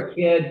 If you're a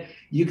kid,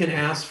 you can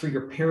ask for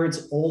your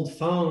parents' old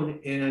phone,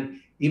 and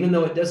even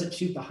though it doesn't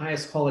shoot the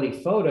highest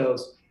quality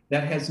photos,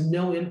 that has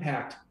no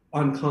impact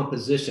on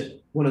composition.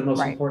 One of the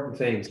most important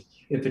things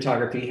in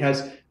photography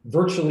has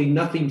virtually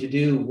nothing to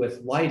do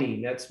with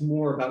lighting. That's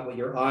more about what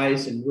your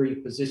eyes and where you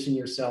position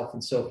yourself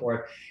and so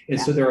forth. And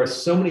so there are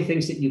so many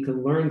things that you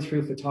can learn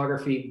through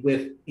photography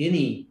with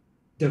any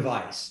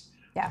device.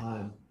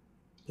 And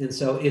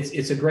so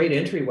it's a great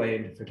entryway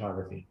into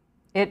photography.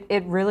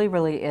 It really,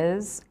 really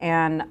is.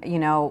 And,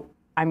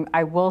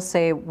 I will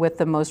say with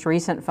the most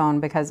recent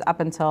phone, because up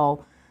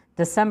until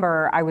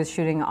December, I was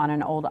shooting on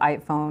an old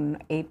iPhone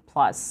 8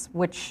 Plus,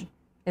 which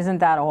isn't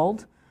that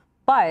old,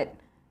 but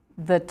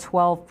the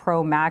 12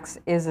 Pro Max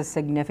is a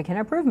significant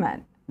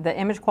improvement. The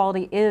image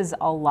quality is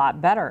a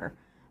lot better,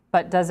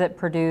 but does it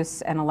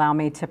produce and allow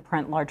me to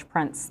print large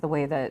prints the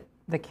way that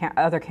the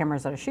other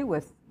cameras that I shoot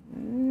with?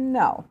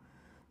 No.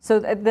 So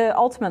the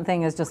ultimate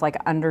thing is just like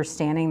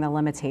understanding the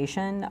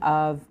limitation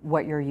of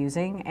what you're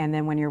using, and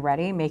then when you're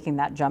ready, making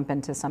that jump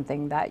into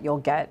something that you'll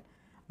get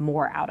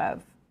more out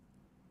of.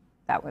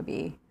 That would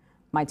be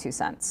my 2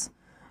 cents.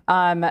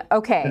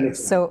 Okay,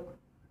 so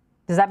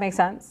does that make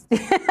sense?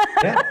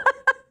 Yeah.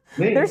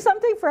 There's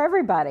something for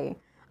everybody.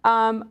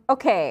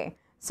 Okay,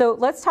 so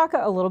let's talk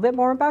a little bit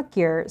more about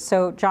gear.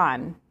 So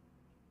John,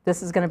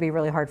 this is going to be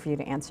really hard for you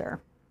to answer.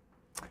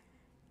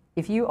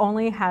 If you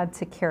only had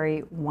to carry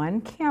one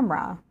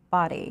camera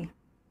body,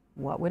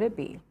 what would it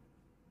be?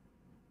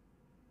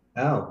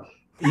 Oh,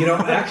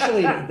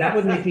 actually, that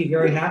would make me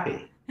very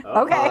happy.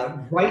 Okay.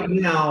 Right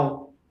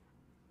now,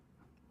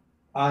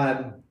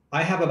 I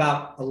have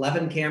about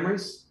 11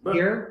 cameras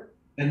here,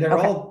 and they're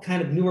all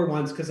kind of newer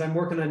ones because I'm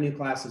working on new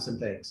classes and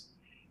things.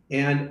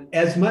 And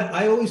as much,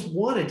 I always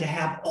wanted to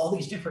have all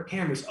these different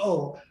cameras.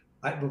 For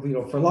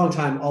a long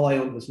time, all I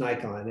owned was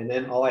Nikon, and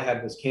then all I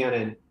had was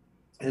Canon.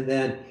 And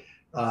then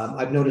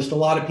I've noticed a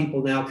lot of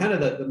people now, kind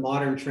of the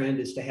modern trend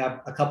is to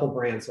have a couple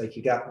brands. Like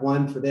you got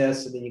one for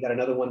this, and then you got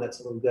another one that's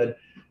a little good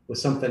with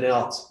something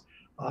else.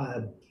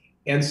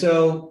 And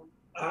so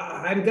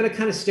I'm going to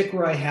kind of stick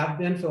where I have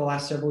been for the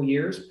last several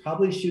years,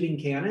 probably shooting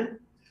Canon,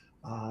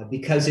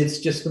 because it's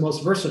just the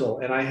most versatile.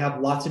 And I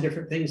have lots of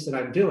different things that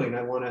I'm doing.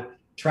 I want to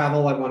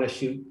travel. I want to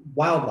shoot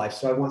wildlife.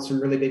 So I want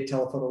some really big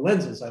telephoto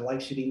lenses. I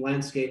like shooting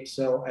landscapes.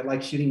 So I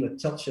like shooting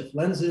with tilt shift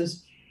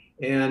lenses.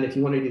 And if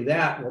you want to do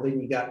that, well,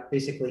 then you got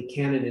basically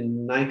Canon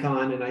and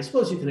Nikon, and I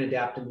suppose you can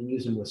adapt them and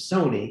use them with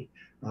Sony.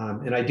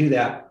 And I do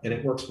that, and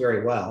it works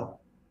very well.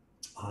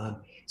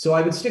 So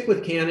I would stick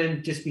with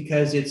Canon just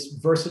because it's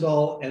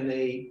versatile, and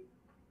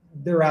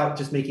they're out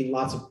just making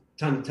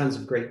tons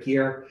of great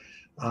gear.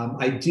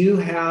 I do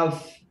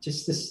have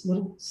just this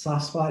little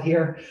soft spot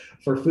here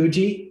for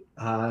Fuji.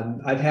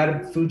 I've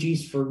had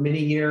Fujis for many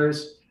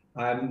years.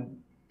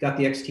 Got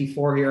the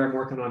X-T4 here. I'm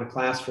working on a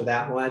class for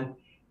that one.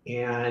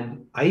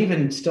 And I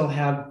even still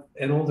have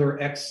an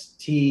older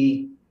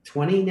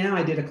X-T20 now.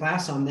 I did a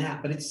class on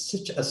that, but it's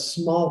such a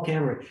small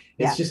camera.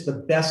 It's just the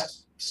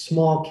best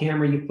small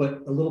camera. You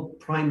put a little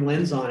prime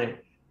lens on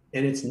it,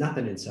 and it's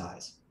nothing in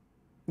size.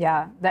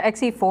 Yeah, the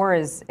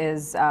X-T4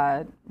 is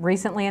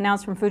recently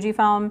announced from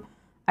Fujifilm.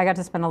 I got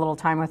to spend a little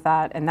time with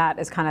that, and that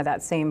is kind of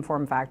that same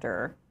form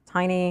factor.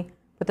 Tiny,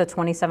 put the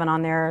 27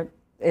 on there.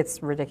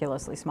 It's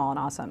ridiculously small and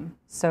awesome.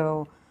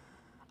 So.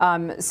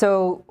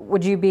 So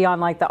would you be on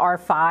like the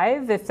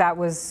R5 if that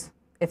was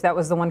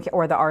the one,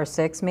 or the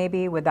R6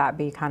 maybe? Would that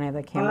be kind of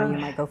the camera you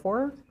might go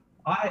for?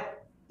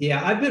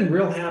 I've been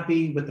real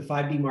happy with the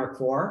 5D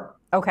Mark IV.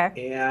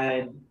 Okay.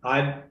 And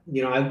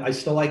I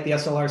still like the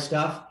SLR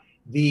stuff.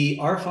 The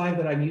R5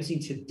 that I'm using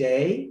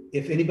today,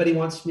 if anybody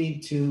wants me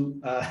to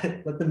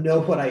let them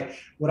know what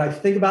I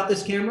think about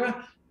this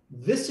camera,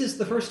 this is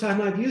the first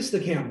time I've used the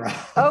camera.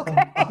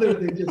 Okay. Other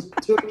than just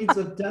doing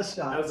some test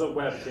shots. As a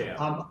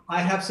webcam. I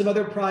have some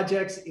other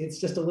projects. It's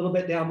just a little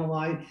bit down the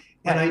line.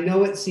 And I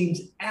know it seems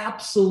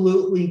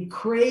absolutely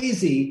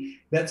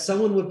crazy that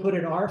someone would put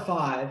an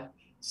R5,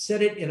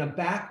 set it in a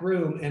back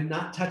room, and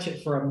not touch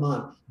it for a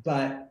month.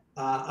 But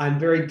I'm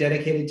very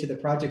dedicated to the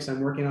projects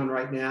I'm working on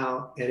right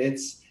now. And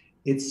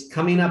it's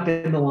coming up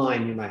in the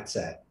line, you might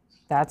say.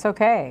 That's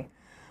okay.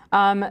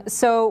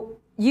 So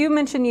you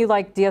mentioned you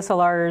like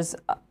DSLRs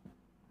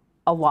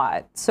a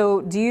lot.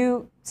 So do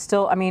you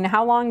still,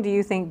 how long do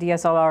you think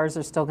DSLRs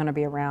are still going to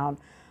be around?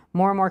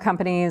 More and more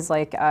companies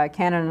like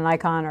Canon and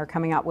Nikon are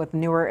coming out with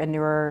newer and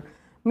newer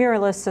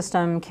mirrorless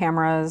system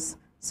cameras.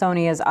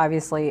 Sony is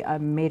obviously a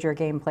major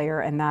game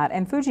player in that,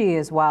 and Fuji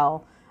as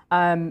well.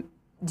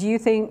 Do you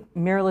think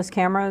mirrorless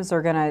cameras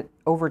are going to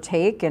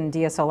overtake and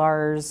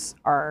DSLRs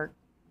are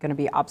going to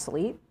be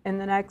obsolete in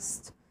the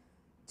next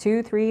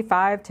 2, 3,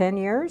 5, 10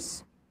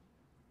 years?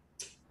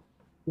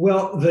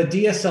 Well, the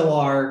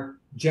DSLR,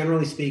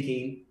 generally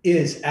speaking,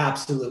 is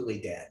absolutely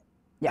dead.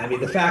 Yeah.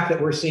 The fact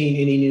that we're seeing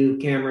any new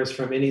cameras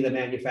from any of the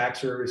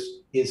manufacturers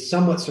is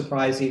somewhat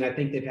surprising. I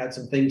think they've had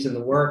some things in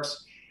the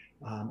works.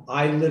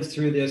 I lived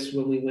through this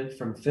when we went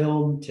from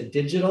film to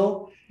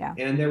digital. Yeah.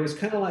 And there was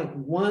kind of like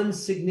one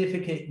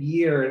significant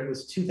year, it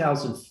was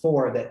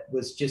 2004, that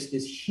was just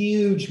this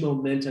huge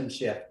momentum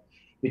shift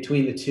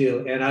between the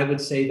two. And I would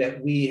say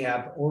that we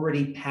have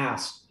already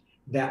passed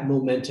that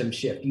momentum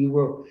shift.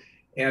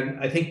 And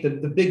I think the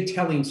big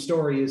telling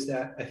story is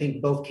that I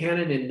think both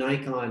Canon and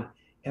Nikon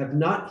have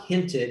not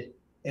hinted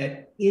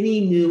at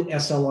any new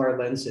SLR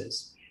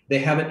lenses. They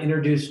haven't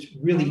introduced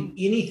really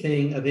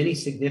anything of any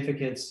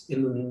significance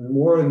in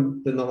more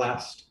than the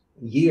last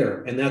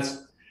year. And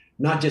that's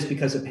not just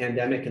because of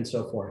pandemic and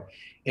so forth.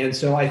 And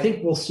so I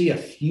think we'll see a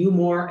few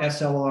more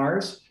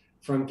SLRs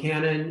from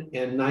Canon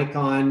and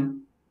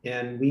Nikon,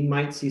 and we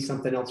might see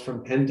something else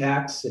from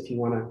Pentax if you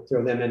want to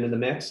throw them into the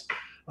mix.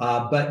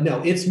 But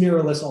no, it's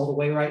mirrorless all the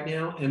way right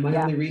now. And my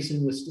only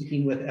reason was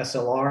sticking with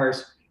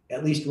SLRs,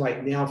 at least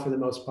right now for the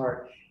most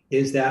part,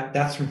 is that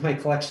that's where my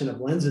collection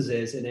of lenses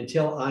is. And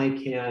until I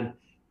can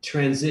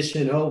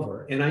transition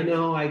over, and I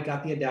know I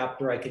got the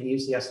adapter, I can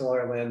use the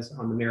SLR lens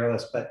on the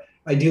mirrorless, but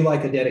I do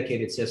like a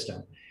dedicated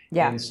system.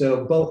 Yeah. And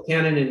so both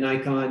Canon and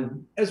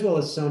Nikon, as well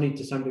as Sony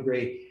to some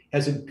degree,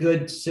 has a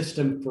good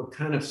system for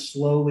kind of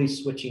slowly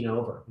switching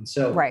over. And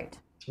so Right.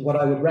 what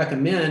I would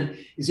recommend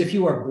is if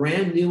you are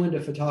brand new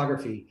into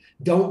photography,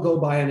 don't go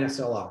buy an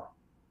SLR.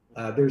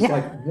 There's Yeah.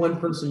 like one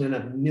person in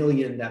a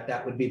million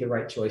that would be the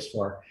right choice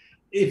for.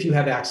 If you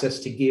have access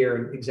to gear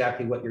and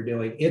exactly what you're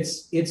doing,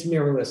 it's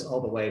mirrorless all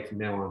the way from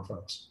now on,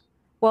 folks.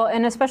 Well,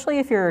 and especially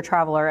if you're a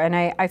traveler, and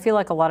I feel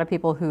like a lot of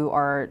people who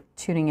are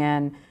tuning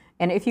in,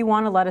 and if you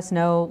want to let us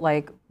know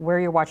like where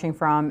you're watching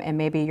from and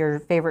maybe your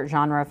favorite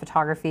genre of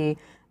photography,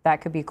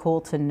 that could be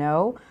cool to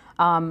know.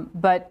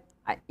 But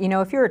you know,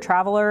 if you're a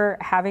traveler,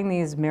 having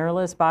these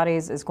mirrorless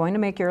bodies is going to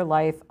make your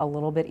life a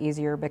little bit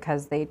easier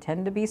because they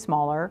tend to be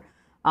smaller.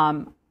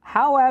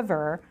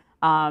 However,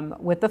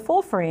 with the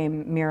full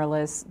frame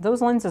mirrorless,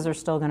 those lenses are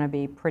still going to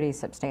be pretty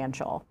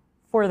substantial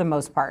for the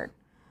most part.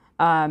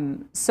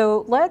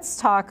 So let's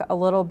talk a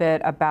little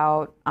bit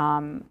about,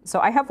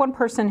 so I have one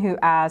person who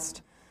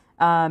asked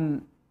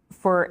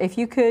for if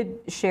you could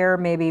share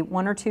maybe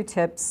 1 or 2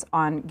 tips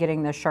on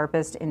getting the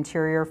sharpest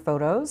interior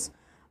photos.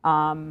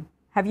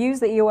 Have you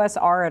used the EOS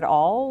R at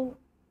all?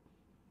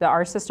 The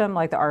R system,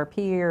 like the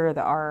RP or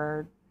the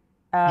R?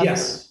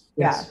 Yes.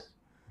 Yeah.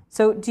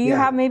 So do you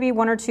Yeah. have maybe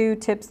 1 or 2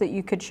 tips that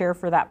you could share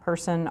for that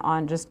person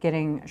on just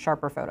getting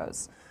sharper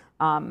photos?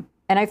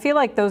 And I feel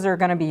like those are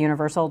going to be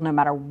universal no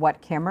matter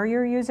what camera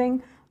you're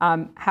using.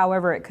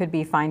 However, it could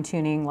be fine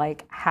tuning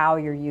like how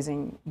you're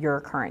using your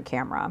current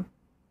camera.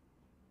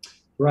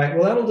 Right.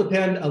 Well, that'll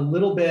depend a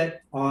little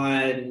bit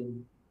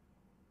on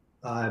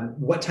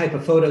what type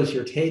of photos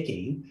you're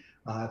taking.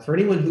 For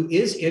anyone who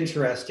is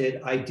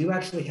interested, I do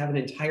actually have an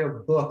entire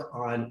book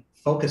on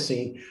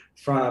focusing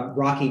from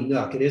Rocky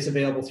Nook. It is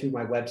available through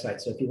my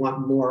website. So if you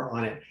want more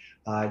on it,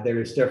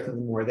 there's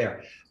definitely more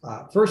there.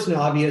 First and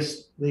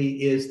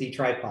obviously is the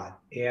tripod.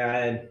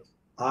 And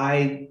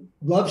I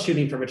love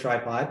shooting from a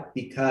tripod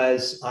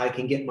because I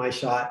can get my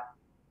shot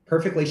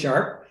perfectly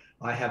sharp.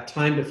 I have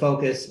time to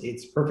focus.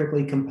 It's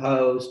perfectly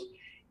composed.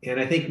 And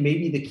I think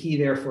maybe the key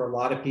there for a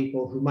lot of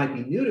people who might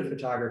be new to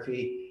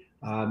photography,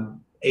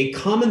 a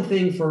common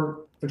thing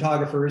for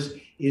photographers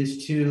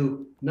is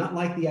to not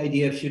like the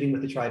idea of shooting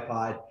with a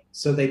tripod.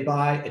 So they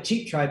buy a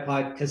cheap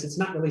tripod because it's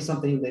not really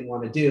something they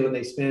want to do. And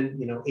they spend,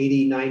 you know,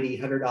 $80,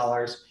 $90,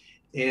 $100.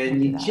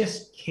 And you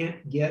just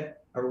can't get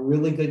a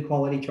really good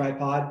quality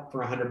tripod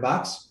for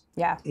 $100.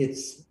 Yeah.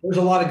 There's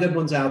a lot of good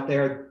ones out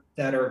there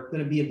that are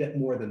going to be a bit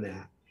more than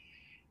that.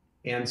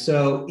 And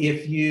so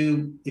if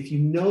you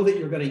know that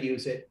you're going to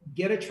use it,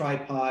 get a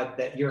tripod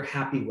that you're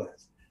happy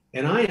with.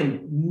 And I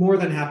am more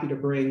than happy to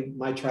bring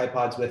my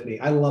tripods with me.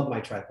 I love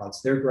my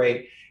tripods. They're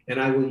great. And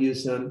I will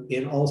use them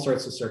in all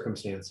sorts of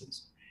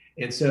circumstances.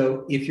 And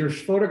so if you're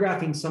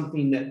photographing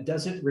something that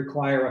doesn't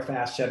require a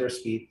fast shutter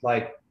speed,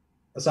 like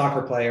a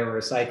soccer player or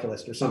a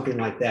cyclist or something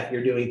like that,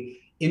 you're doing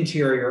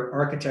interior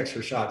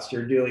architecture shots,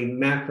 you're doing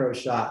macro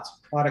shots,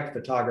 product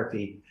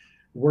photography,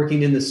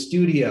 working in the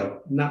studio,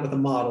 not with a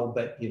model,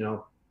 but you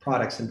know,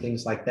 products and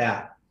things like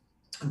that,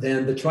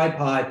 then the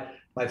tripod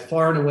by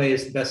far and away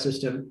is the best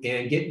system.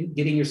 And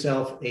getting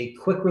yourself a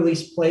quick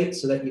release plate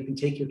so that you can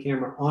take your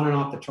camera on and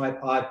off the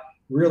tripod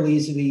real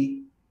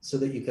easily so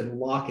that you can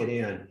lock it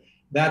in.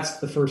 That's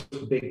the first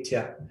big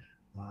tip.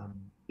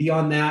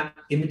 Beyond that,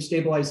 image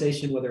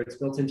stabilization, whether it's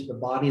built into the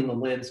body and the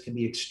lens, can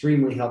be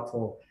extremely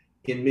helpful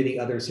in many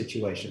other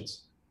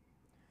situations.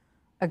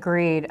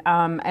 Agreed.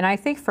 And I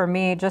think for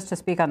me, just to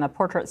speak on the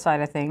portrait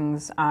side of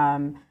things,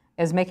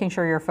 is making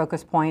sure your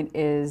focus point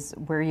is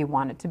where you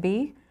want it to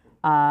be.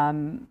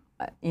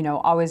 You know,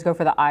 always go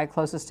for the eye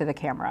closest to the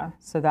camera.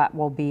 So that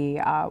will be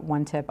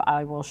one tip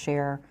I will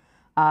share.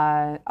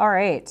 All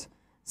right.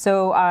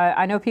 So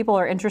I know people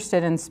are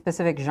interested in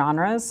specific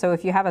genres. So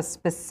if you have a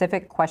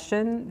specific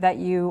question that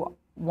you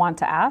want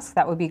to ask,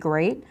 that would be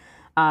great.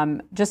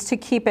 Just to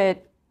keep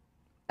it,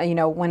 you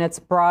know, when it's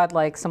broad,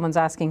 like someone's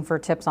asking for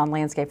tips on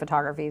landscape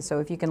photography. So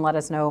if you can let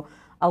us know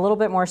a little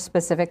bit more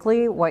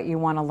specifically what you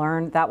want to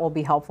learn, that will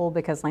be helpful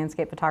because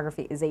landscape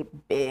photography is a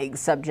big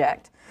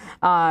subject.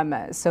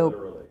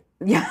 Literally.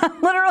 Yeah,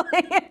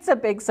 literally, it's a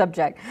big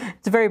subject.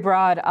 It's a very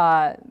broad,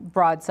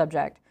 broad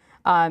subject.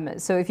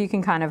 So if you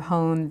can kind of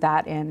hone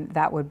that in,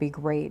 that would be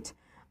great.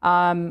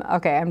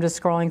 Okay, I'm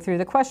just scrolling through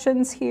the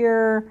questions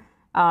here.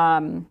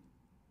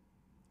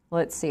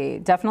 Let's see,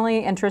 definitely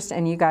interest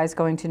in you guys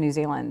going to New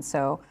Zealand.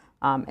 So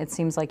it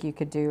seems like you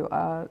could do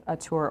a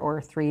tour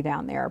or 3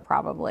 down there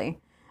probably.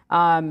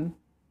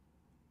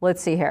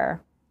 Let's see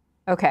here.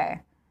 Okay,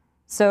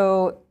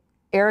 so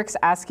Eric's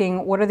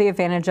asking, what are the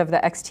advantage of the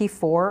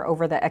XT4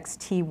 over the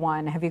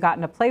XT1? Have you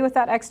gotten to play with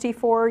that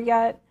XT4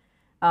 yet?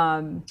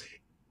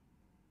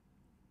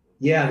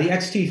 Yeah, the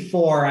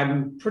XT4,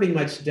 I'm pretty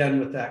much done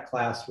with that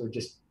class. We're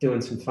just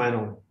doing some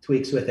final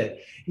tweaks with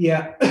it.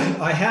 Yeah,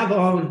 I have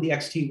owned the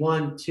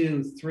XT1,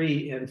 2,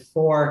 3, and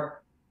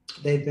 4.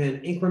 They've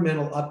been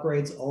incremental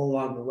upgrades all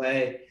along the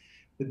way.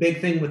 The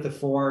big thing with the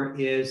 4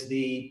 is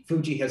the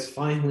Fuji has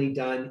finally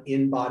done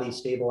in-body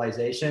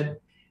stabilization,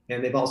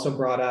 and they've also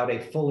brought out a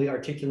fully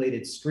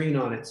articulated screen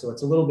on it, so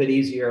it's a little bit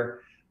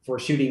easier for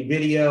shooting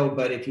video,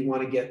 but if you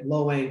want to get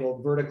low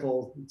angle,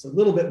 vertical, it's a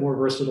little bit more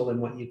versatile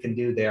than what you can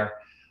do there.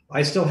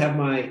 I still have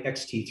my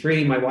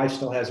X-T3. My wife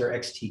still has her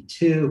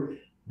X-T2.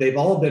 They've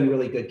all been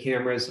really good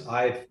cameras.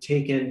 I've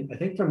taken, I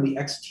think, from the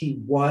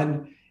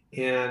X-T1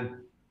 and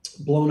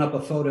blown up a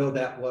photo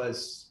that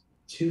was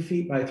 2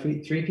 feet by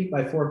 3 feet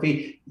by 4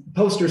 feet,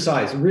 poster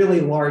size, really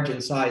large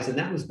in size. And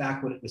that was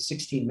back when it was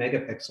 16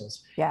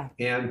 megapixels. Yeah.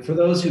 And for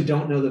those who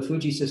don't know the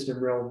Fuji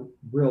system real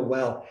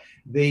well,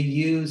 they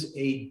use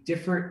a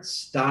different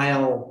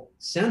style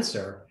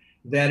sensor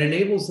that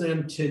enables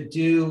them to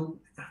do,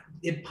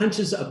 it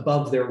punches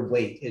above their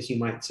weight, as you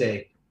might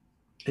say.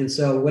 And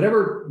so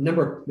whatever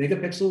number of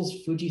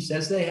megapixels Fuji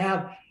says they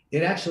have,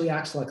 it actually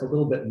acts like a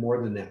little bit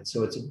more than that.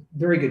 So it's a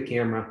very good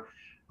camera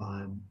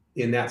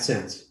in that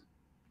sense.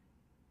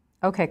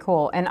 Okay,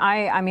 cool. And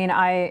I mean,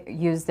 I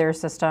use their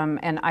system,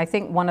 and I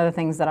think one of the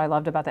things that I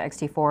loved about the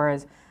X-T4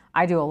 is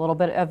I do a little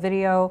bit of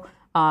video,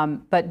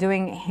 but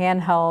doing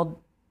handheld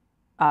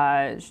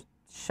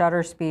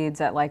shutter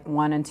speeds at like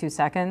 1 and 2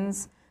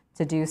 seconds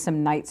to do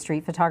some night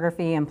street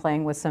photography and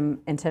playing with some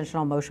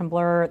intentional motion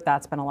blur,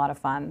 that's been a lot of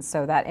fun.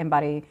 So that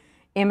in-body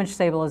image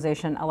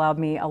stabilization allowed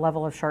me a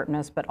level of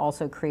sharpness, but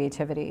also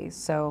creativity.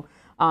 So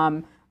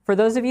for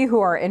those of you who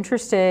are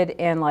interested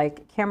in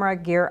like camera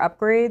gear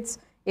upgrades,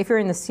 if you're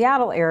in the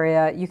Seattle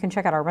area, you can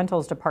check out our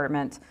rentals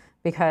department,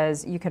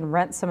 because you can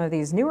rent some of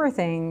these newer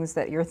things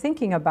that you're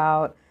thinking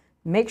about,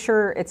 make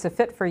sure it's a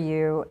fit for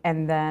you,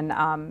 and then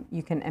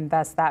you can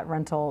invest that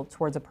rental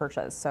towards a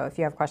purchase. So if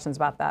you have questions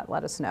about that,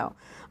 let us know.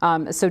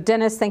 So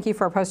Dennis, thank you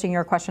for posting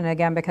your question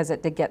again, because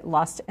it did get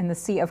lost in the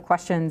sea of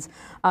questions.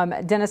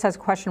 Dennis has a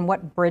question: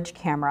 what bridge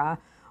camera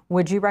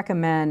would you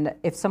recommend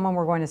if someone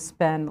were going to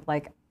spend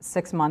like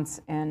 6 months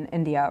in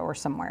India or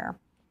somewhere?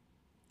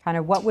 Kind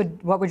of what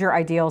would your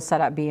ideal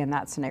setup be in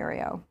that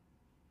scenario?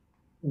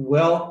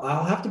 Well,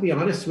 I'll have to be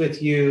honest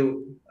with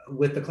you.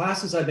 With the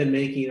classes I've been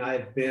making,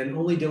 I've been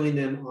only doing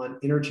them on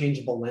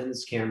interchangeable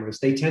lens cameras.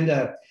 They tend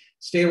to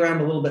stay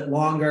around a little bit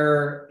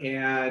longer,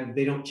 and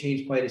they don't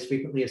change quite as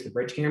frequently as the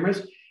bridge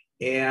cameras.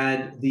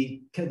 And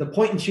the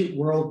point and shoot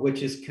world,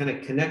 which is kind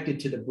of connected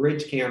to the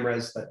bridge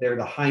cameras, that they're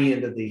the high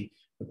end of the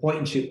point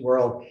and shoot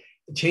world,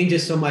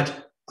 changes so much,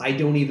 I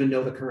don't even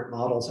know the current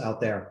models out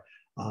there.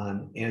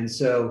 And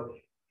so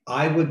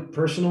I would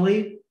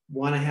personally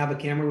want to have a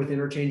camera with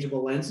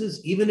interchangeable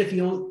lenses, even if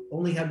you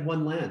only have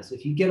one lens.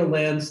 If you get a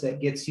lens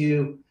that gets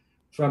you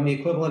from the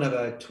equivalent of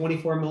a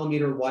 24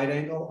 millimeter wide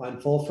angle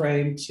on full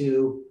frame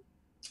to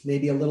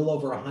maybe a little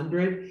over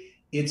 100,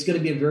 it's going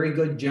to be a very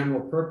good general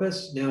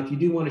purpose. Now, if you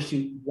do want to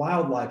shoot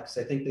wildlife, because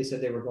I think they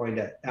said they were going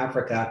to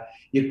Africa,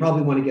 you'd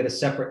probably want to get a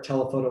separate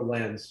telephoto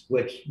lens,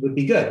 which would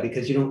be good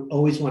because you don't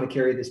always want to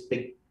carry this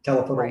big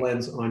telephoto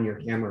lens on your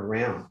camera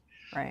around.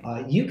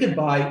 Right. You could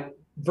buy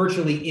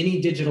virtually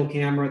any digital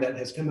camera that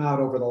has come out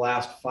over the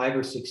last 5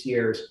 or 6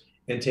 years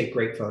and take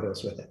great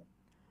photos with it.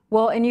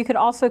 Well, and you could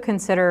also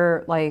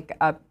consider like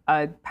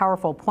a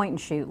powerful point and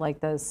shoot,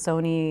 like the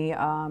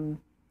Sony,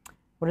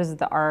 what is it,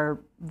 the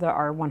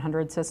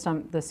R100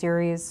 system, the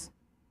series.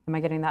 Am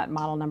I getting that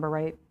model number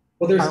right?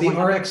 Well, there's the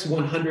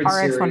RX100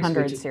 series.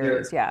 RX100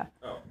 series, yeah.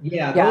 Oh.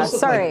 Yeah, yeah, those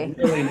look sorry. like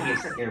really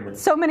nice cameras.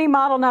 So many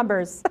model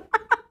numbers.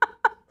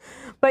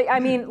 But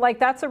I mean, like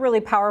that's a really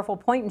powerful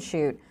point and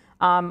shoot.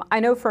 I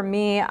know for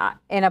me,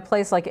 in a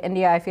place like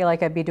India, I feel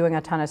like I'd be doing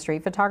a ton of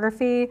street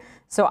photography.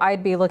 So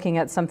I'd be looking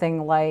at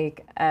something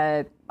like,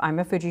 I'm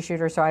a Fuji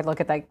shooter, so I'd look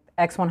at the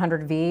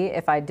X100V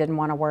if I didn't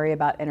want to worry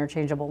about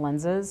interchangeable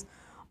lenses,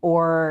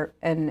 or,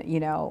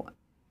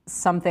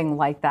 something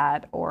like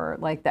that, or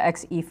like the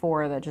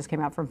XE4 that just came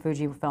out from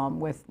Fujifilm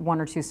with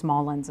 1 or 2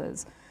 small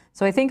lenses.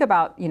 So I think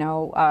about,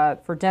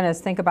 for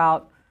Dennis, think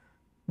about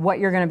what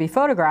you're going to be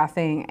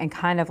photographing and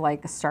kind of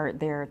like start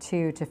there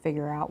too to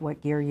figure out what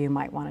gear you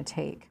might want to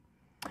take.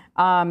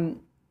 All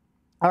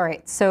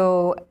right,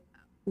 so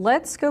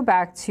let's go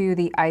back to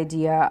the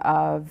idea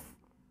of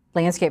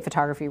landscape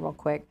photography real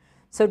quick.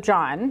 So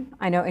John,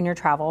 I know in your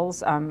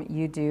travels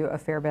you do a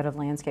fair bit of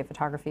landscape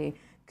photography.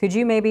 Could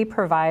you maybe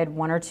provide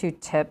 1 or 2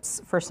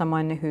 tips for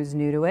someone who's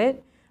new to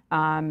it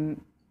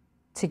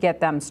to get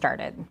them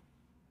started?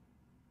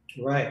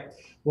 Right.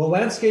 Well,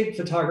 landscape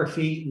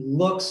photography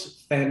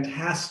looks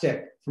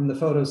fantastic from the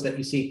photos that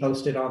you see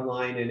posted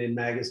online and in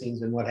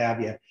magazines and what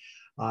have you.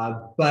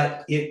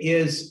 But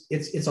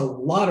it's a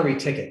lottery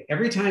ticket.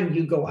 Every time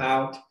you go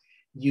out,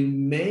 you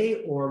may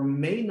or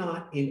may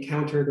not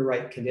encounter the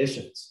right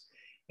conditions.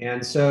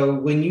 And so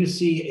when you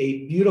see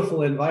a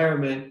beautiful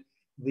environment,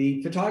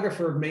 the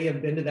photographer may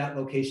have been to that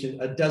location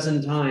a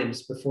dozen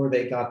times before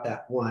they got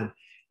that one.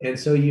 And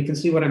so you can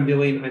see what I'm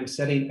doing. I'm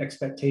setting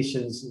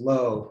expectations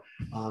low.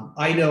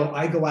 I know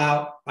I go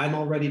out, I'm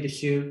all ready to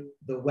shoot.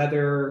 The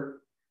weather,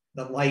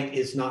 the light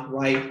is not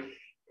right.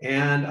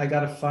 And I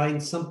got to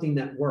find something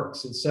that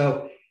works. And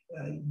so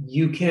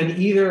you can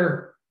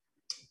either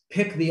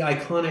pick the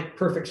iconic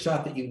perfect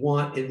shot that you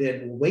want and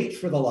then wait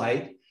for the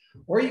light,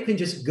 or you can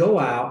just go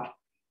out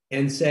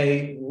and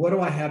say, what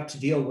do I have to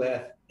deal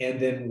with? And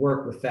then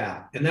work with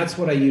that. And that's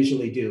what I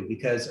usually do,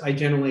 because I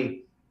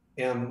generally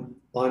am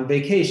on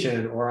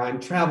vacation or I'm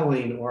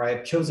traveling or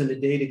I've chosen a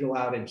day to go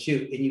out and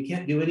shoot, and you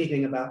can't do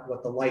anything about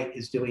what the light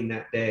is doing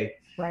that day.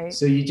 Right.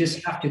 So you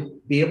just have to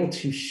be able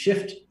to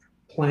shift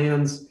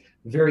plans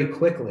very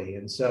quickly.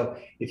 And so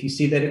if you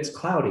see that it's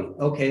cloudy,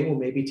 okay, well,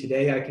 maybe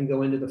today I can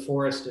go into the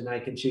forest and I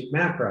can shoot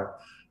macro.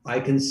 I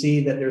can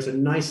see that there's a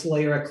nice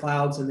layer of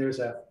clouds and there's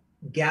a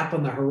gap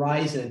on the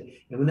horizon.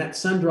 And when that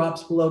sun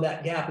drops below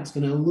that gap, it's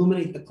going to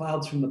illuminate the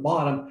clouds from the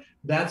bottom.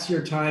 That's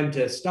your time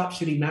to stop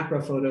shooting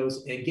macro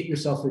photos and get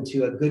yourself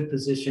into a good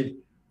position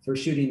for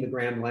shooting the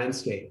grand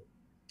landscape.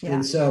 Yeah.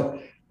 And so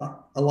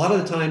a lot of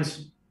the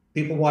times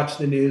people watch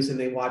the news and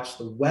they watch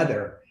the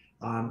weather.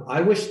 I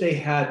wish they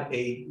had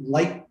a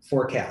light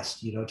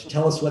forecast, to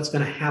tell us what's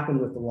going to happen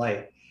with the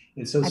light.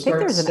 And so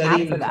start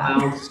studying the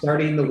clouds,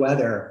 starting the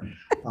weather,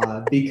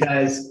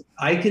 because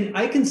I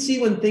can see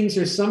when things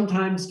are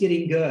sometimes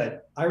getting good.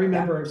 I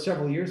remember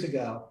several years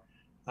ago,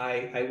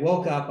 I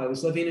woke up, I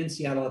was living in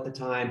Seattle at the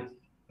time.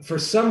 For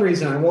some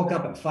reason, I woke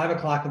up at 5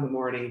 o'clock in the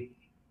morning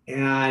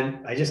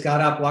and I just got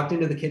up, walked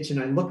into the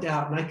kitchen, I looked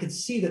out and I could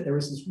see that there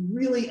was this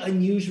really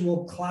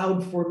unusual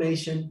cloud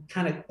formation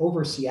kind of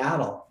over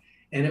Seattle.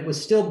 And it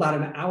was still about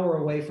an hour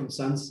away from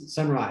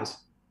sunrise.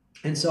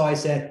 And so I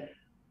said,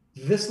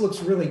 this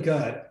looks really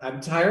good.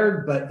 I'm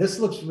tired, but this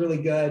looks really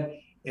good.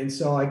 And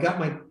so I got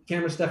my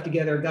camera stuff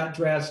together, got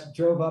dressed,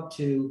 drove up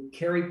to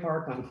Cary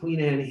Park on Queen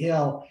Anne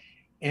Hill.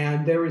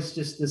 And there was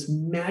just this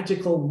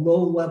magical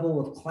low level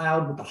of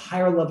cloud with a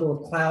higher level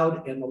of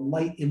cloud and the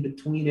light in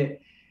between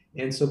it.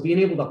 And so being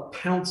able to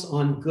pounce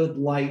on good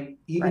light,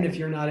 even if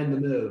you're not in the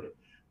mood,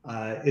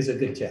 is a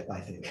good tip, I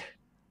think.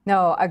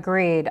 No,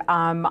 agreed.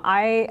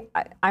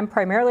 I'm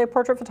primarily a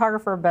portrait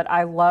photographer, but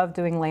I love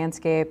doing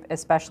landscape,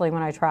 especially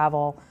when I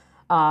travel.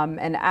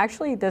 And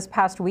actually this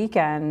past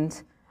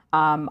weekend,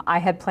 I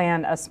had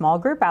planned a small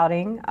group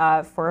outing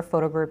for a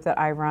photo group that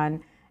I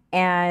run,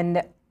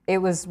 and it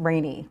was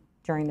rainy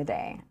during the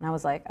day. And I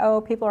was like,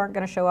 oh, people aren't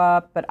going to show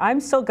up, but I'm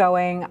still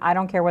going. I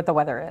don't care what the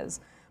weather is.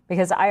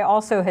 Because I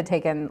also had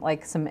taken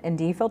like some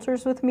ND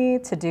filters with me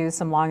to do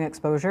some long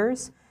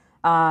exposures,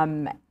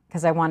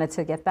 because I wanted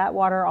to get that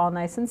water all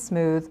nice and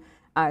smooth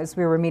as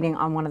we were meeting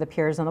on one of the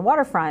piers on the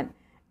waterfront.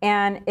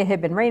 And it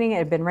had been raining,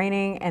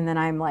 and then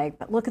I'm like,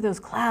 but look at those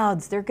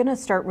clouds. They're going to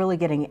start really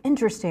getting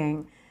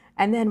interesting.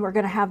 And then we're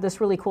going to have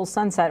this really cool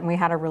sunset. And we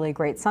had a really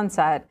great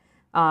sunset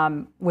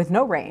with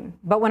no rain.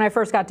 But when I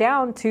first got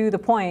down to the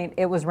point,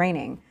 it was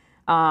raining.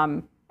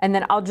 And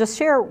then I'll just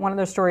share one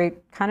other story,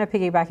 kind of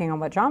piggybacking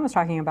on what John was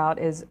talking about,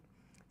 is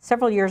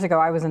several years ago,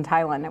 I was in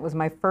Thailand. It was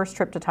my first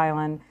trip to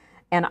Thailand.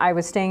 And I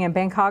was staying in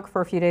Bangkok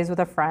for a few days with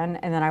a friend.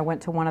 And then I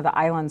went to one of the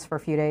islands for a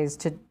few days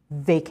to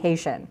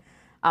vacation,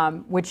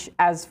 which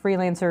as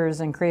freelancers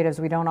and creatives,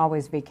 we don't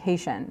always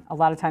vacation. A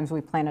lot of times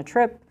we plan a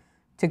trip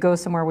to go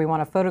somewhere we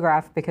want to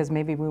photograph because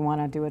maybe we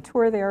want to do a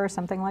tour there or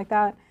something like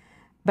that.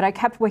 But I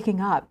kept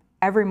waking up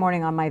every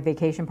morning on my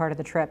vacation part of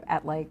the trip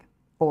at like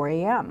 4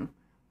 a.m.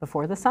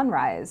 before the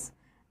sunrise.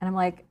 And I'm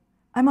like,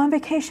 I'm on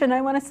vacation,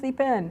 I want to sleep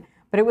in.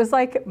 But it was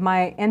like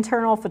my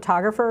internal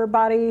photographer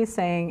body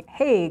saying,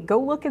 hey, go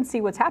look and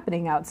see what's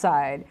happening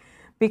outside.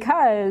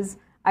 Because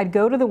I'd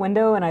go to the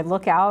window and I'd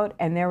look out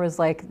and there was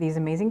like these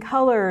amazing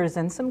colors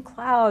and some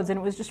clouds and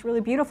it was just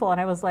really beautiful.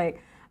 And I was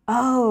like,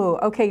 oh,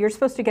 okay, you're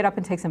supposed to get up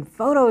and take some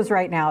photos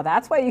right now.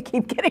 That's why you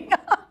keep getting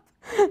up.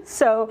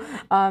 So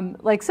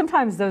like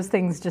sometimes those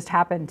things just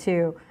happen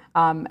too.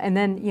 And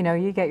then,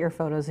 you get your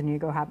photos and you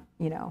go have,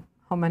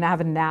 home and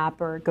have a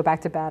nap or go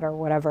back to bed or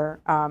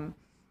whatever.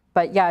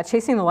 But yeah,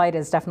 chasing the light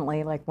is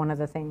definitely like one of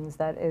the things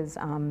that is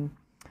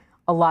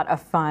a lot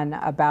of fun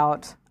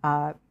about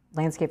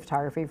landscape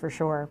photography for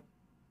sure.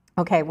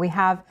 Okay, we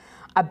have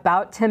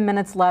about 10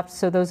 minutes left.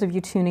 So those of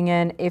you tuning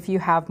in, if you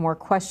have more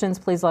questions,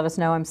 please let us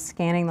know. I'm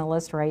scanning the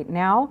list right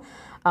now.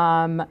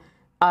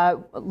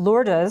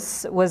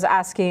 Lourdes was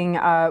asking,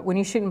 when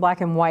you shoot in black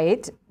and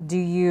white, do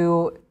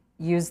you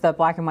use the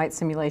black and white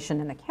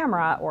simulation in the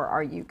camera or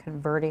are you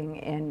converting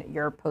in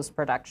your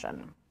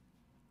post-production?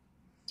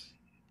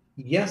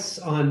 Yes,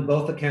 on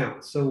both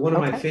accounts. So one of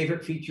my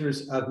favorite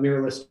features of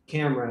mirrorless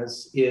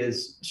cameras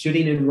is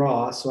shooting in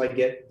RAW, so I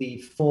get the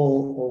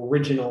full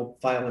original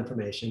file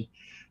information,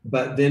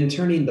 but then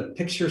turning the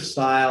picture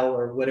style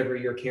or whatever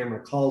your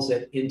camera calls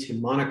it into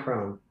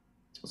monochrome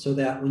so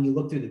that when you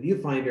look through the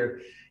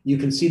viewfinder, you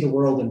can see the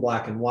world in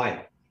black and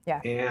white.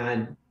 Yeah.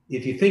 And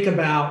if you think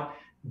about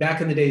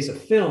back in the days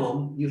of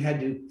film, you had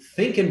to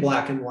think in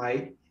black and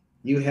white,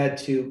 you had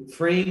to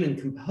frame and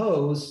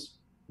compose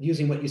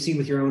using what you see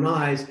with your own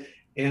eyes,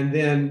 and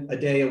then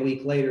a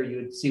week later, you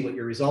would see what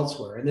your results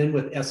were. And then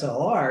with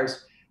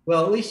SLRs,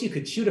 well, at least you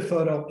could shoot a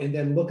photo and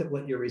then look at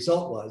what your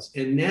result was.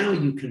 And now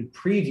you can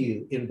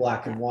preview in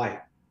black and white.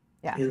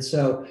 Yeah. And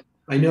so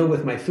I know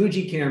with my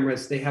Fuji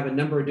cameras, they have a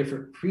number of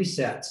different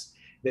presets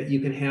that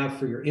you can have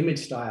for your image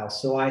style.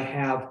 So I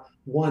have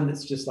one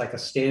that's just like a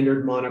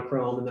standard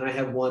monochrome, and then I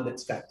have one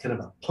that's got kind of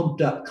a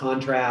pumped up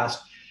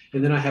contrast.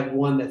 And then I have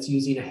one that's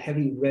using a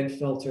heavy red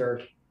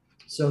filter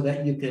so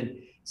that you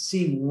can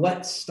see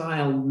what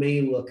style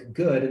may look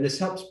good. And this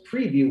helps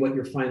preview what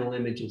your final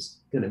image is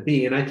going to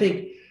be. And I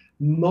think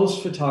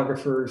most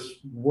photographers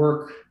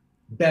work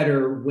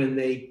better when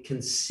they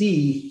can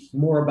see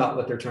more about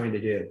what they're trying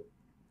to do.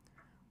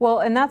 Well,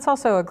 and that's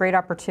also a great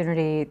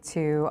opportunity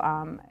to,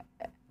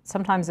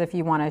 sometimes if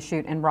you want to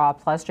shoot in RAW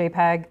plus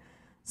JPEG,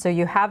 so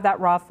you have that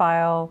RAW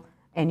file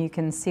and you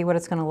can see what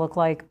it's going to look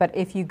like. But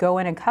if you go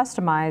in and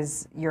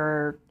customize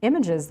your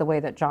images the way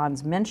that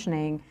John's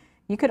mentioning,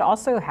 you could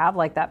also have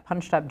like that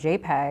punched up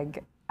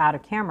JPEG out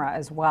of camera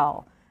as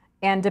well.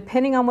 And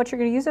depending on what you're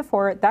going to use it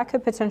for, that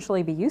could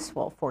potentially be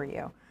useful for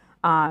you.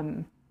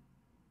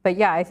 But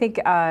yeah, I think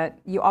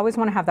you always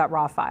want to have that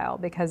RAW file,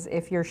 because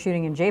if you're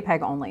shooting in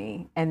JPEG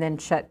only and then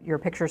set your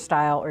picture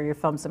style or your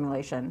film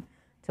simulation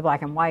to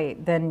black and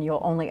white, then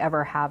you'll only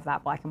ever have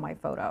that black and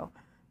white photo,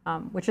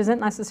 which isn't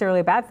necessarily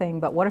a bad thing,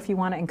 but what if you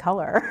want it in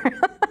color?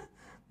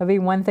 That'd be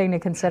one thing to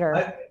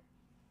consider.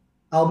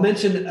 I'll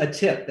mention a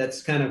tip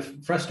that's kind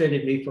of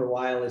frustrated me for a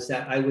while, is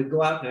that I would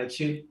go out and I'd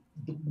shoot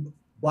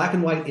black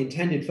and white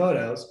intended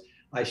photos.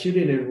 I shoot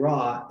it in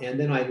RAW and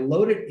then I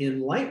load it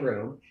in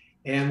Lightroom.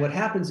 And what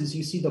happens is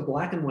you see the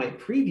black and white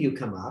preview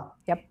come up.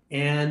 Yep.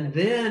 And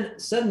then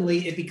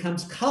suddenly it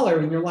becomes color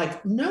and you're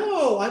like,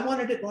 no, I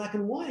wanted it black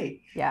and white.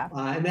 Yeah.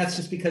 And that's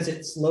just because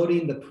it's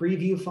loading the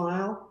preview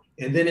file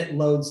and then it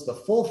loads the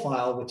full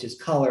file, which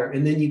is color.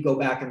 And then you go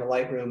back into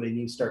Lightroom and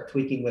you start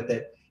tweaking with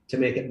it to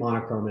make it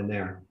monochrome in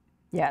there.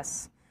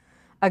 Yes.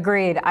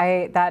 Agreed.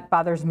 That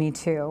bothers me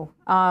too.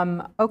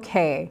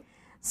 Okay.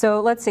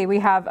 So let's see, we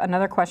have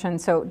another question.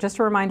 So just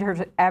a reminder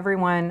to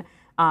everyone,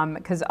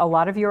 because a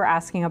lot of you are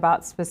asking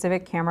about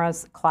specific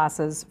cameras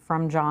classes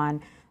from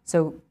John.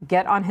 So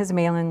get on his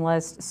mailing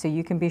list so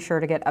you can be sure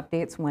to get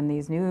updates when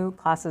these new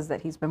classes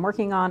that he's been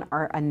working on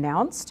are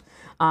announced,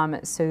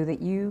 so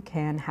that you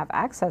can have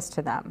access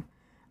to them.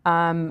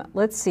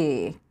 Let's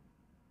see.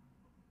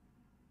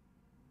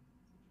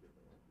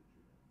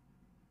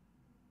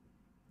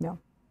 No,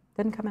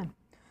 didn't come in.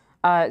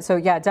 So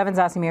yeah, Devin's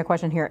asking me a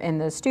question here in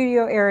the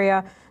studio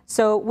area.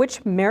 So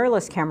which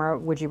mirrorless camera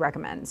would you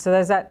recommend? So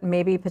does that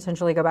maybe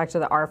potentially go back to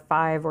the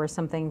R5 or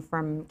something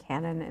from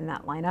Canon in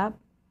that lineup?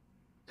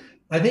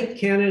 I think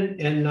Canon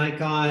and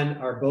Nikon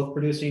are both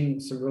producing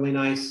some really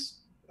nice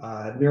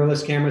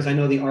mirrorless cameras. I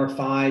know the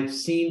R5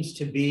 seems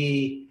to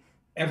be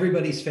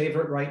everybody's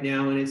favorite right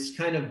now, and it's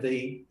kind of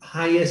the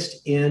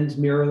highest end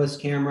mirrorless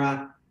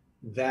camera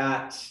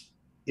that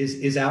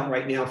is out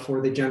right now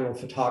for the general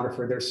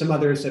photographer. There's some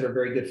others that are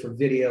very good for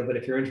video, but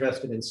if you're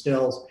interested in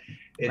stills,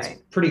 it's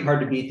pretty hard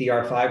to beat the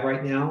R5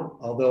 right now,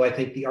 although I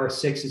think the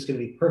R6 is going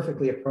to be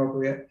perfectly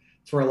appropriate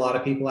for a lot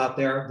of people out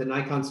there. The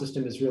Nikon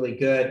system is really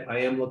good. I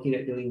am looking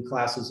at doing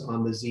classes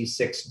on the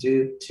Z6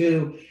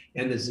 II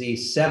and the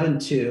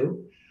Z7 II.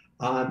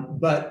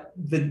 But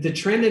the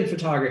trend in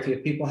photography,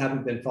 if people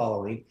haven't been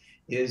following,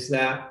 is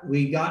that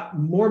we got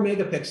more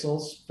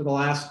megapixels for the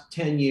last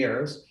 10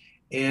 years.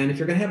 And if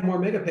you're going to have more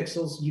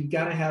megapixels, you've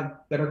got to have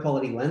better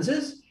quality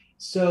lenses.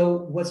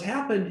 So what's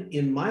happened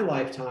in my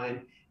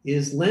lifetime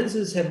is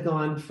lenses have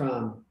gone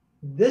from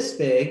this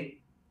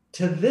big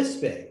to this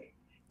big.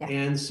 Yeah.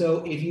 And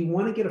so if you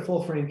want to get a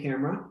full frame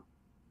camera,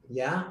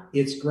 yeah,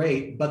 it's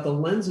great, but the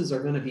lenses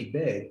are going to be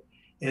big.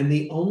 And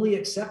the only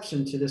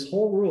exception to this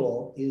whole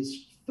rule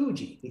is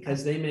Fuji,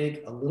 because they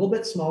make a little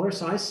bit smaller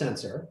size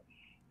sensor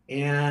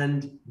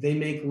and they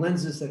make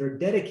lenses that are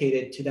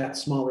dedicated to that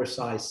smaller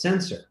size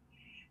sensor.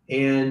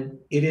 And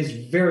it is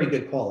very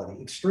good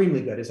quality,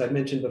 extremely good. As I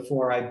mentioned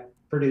before, I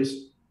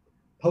produce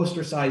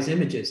poster size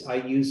images. I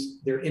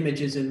use their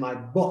images in my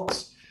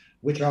books,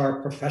 which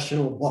are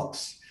professional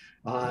books.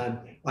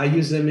 I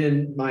use them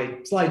in my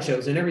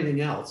slideshows and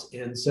everything else.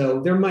 And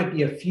so there might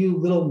be a few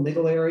little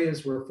niggle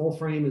areas where full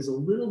frame is a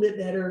little bit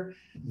better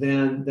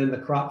than the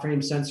crop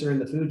frame sensor in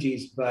the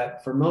Fujis.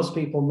 But for most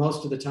people,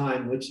 most of the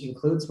time, which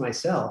includes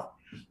myself,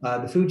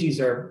 the Fujis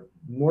are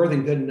more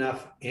than good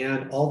enough.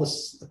 And all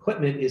this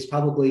equipment is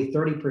probably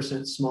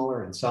 30%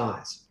 smaller in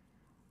size.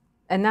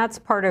 And that's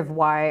part of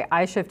why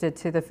I shifted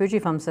to the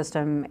Fujifilm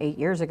system 8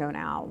 years ago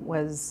now,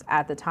 was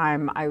at the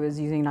time I was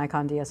using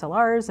Nikon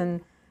DSLRs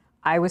and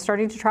I was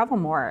starting to travel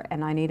more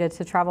and I needed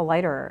to travel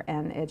lighter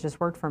and it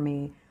just worked for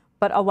me.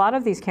 But a lot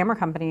of these camera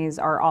companies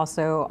are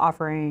also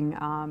offering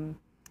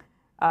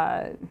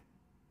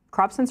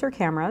crop sensor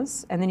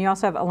cameras. And then you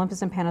also have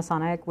Olympus and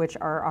Panasonic, which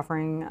are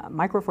offering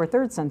micro four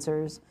thirds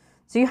sensors.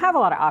 So you have a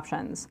lot of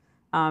options.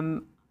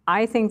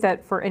 I think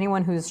that for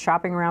anyone who's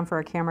shopping around for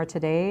a camera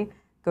today,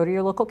 go to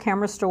your local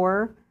camera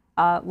store,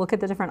 look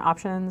at the different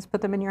options, put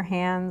them in your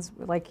hands.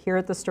 Like here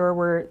at the store,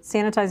 we're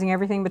sanitizing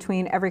everything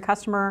between every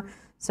customer.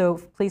 So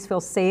please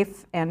feel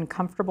safe and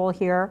comfortable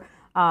here.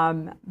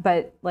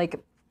 But like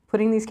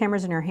putting these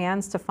cameras in your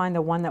hands to find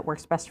the one that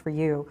works best for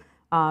you,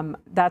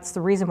 that's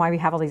the reason why we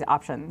have all these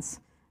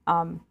options,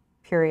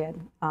 period.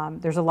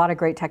 There's a lot of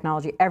great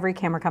technology. Every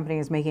camera company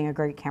is making a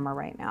great camera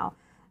right now.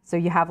 So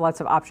you have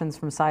lots of options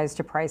from size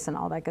to price and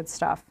all that good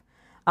stuff.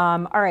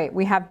 All right,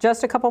 we have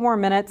just a couple more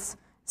minutes.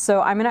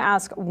 So I'm going to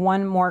ask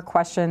one more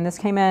question. This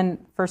came in,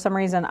 for some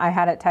reason, I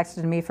had it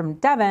texted to me from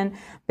Devin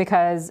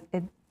because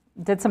it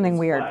did something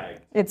weird.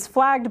 It's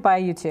flagged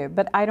by YouTube,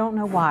 but I don't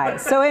know why.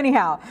 So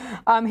anyhow,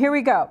 here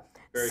we go.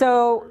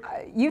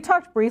 You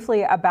talked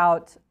briefly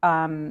about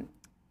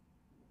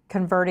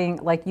converting,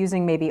 like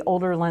using maybe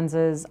older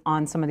lenses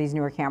on some of these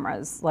newer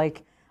cameras.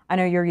 Like I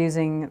know you're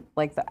using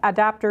like the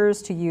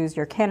adapters to use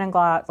your Canon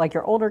glass, like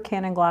your older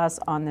Canon glass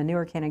on the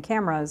newer Canon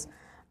cameras.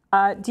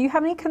 Do you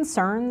have any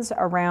concerns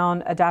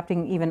around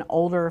adapting even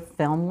older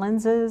film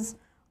lenses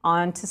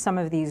onto some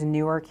of these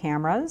newer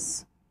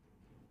cameras?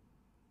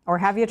 Or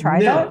have you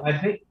tried that?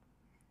 No,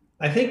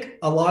 I think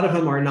a lot of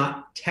them are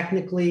not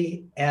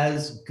technically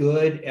as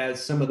good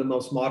as some of the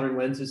most modern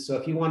lenses. So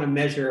if you want to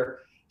measure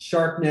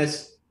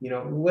sharpness,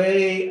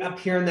 way up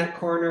here in that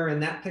corner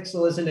and that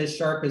pixel isn't as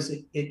sharp as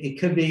it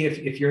could be,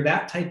 if you're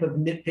that type of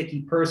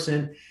nitpicky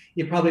person,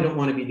 you probably don't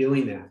want to be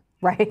doing that.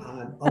 Right.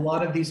 A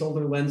lot of these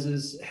older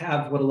lenses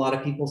have what a lot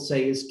of people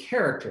say is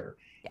character,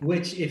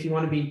 which, if you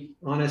want to be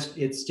honest,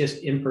 it's just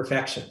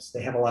imperfections.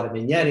 They have a lot of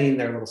vignetting.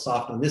 They're a little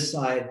soft on this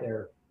side.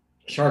 They're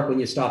sharp when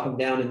you stop them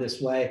down in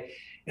this way.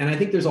 And I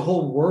think there's a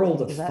whole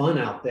world of fun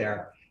out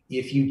there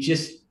if you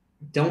just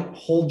don't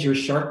hold your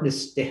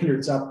sharpness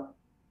standards up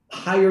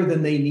higher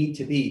than they need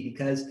to be,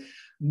 because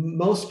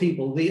most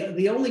people,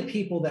 the only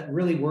people that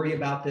really worry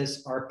about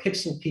this are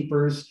pixel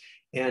peepers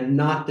and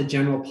not the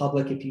general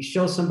public. If you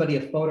show somebody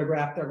a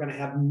photograph, they're going to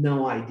have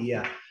no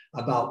idea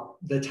about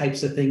the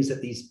types of things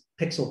that these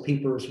pixel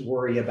peepers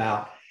worry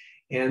about.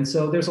 And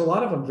so there's a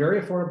lot of a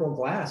very affordable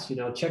glass.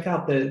 Check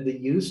out the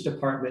used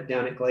department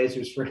down at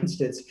Glazer's, for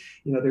instance.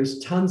 There's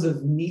tons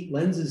of neat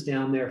lenses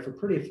down there for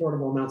pretty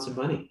affordable amounts of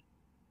money.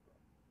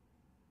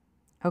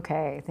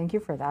 Okay, thank you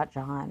for that,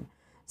 John.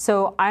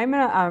 So I'm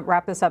going to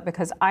wrap this up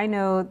because I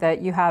know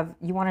that you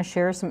want to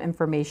share some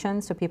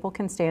information so people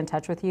can stay in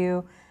touch with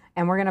you.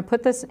 And we're going to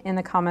put this in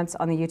the comments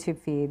on the YouTube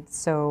feed.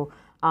 So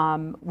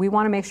we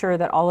want to make sure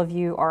that all of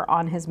you are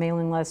on his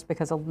mailing list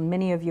because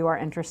many of you are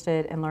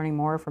interested in learning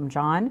more from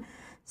John.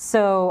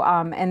 So,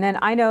 and then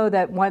I know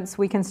that once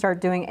we can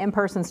start doing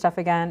in-person stuff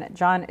again,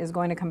 John is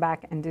going to come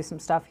back and do some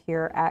stuff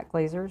here at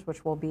Glazer's,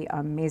 which will be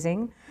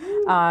amazing.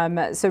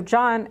 So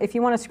John, if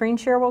you want to screen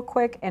share real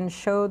quick and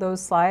show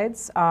those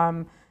slides,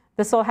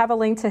 this will have a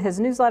link to his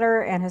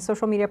newsletter and his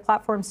social media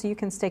platform so you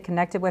can stay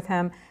connected with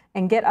him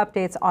and get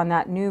updates on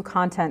that new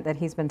content that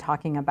he's been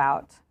talking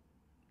about.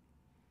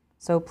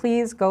 So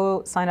please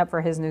go sign up for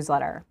his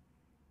newsletter.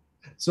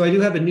 So I do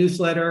have a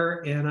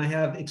newsletter, and I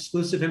have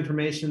exclusive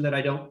information that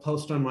I don't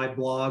post on my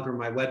blog or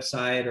my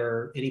website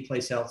or any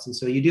place else. And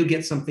so you do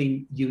get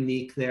something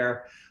unique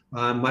there.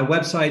 My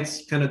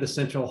website's kind of the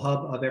central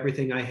hub of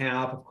everything I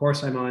have. Of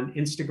course, I'm on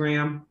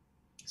Instagram.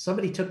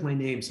 Somebody took my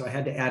name, so I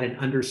had to add an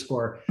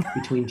underscore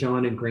between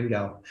John and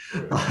Greengo.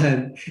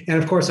 And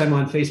of course, I'm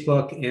on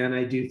Facebook, and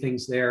I do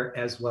things there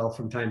as well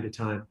from time to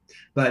time.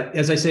 But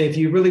as I say, if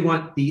you really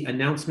want the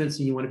announcements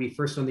and you want to be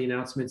first on the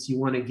announcements, you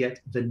want to get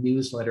the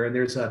newsletter. And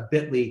there's a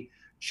bit.ly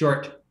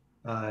shortcut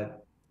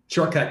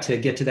to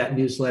get to that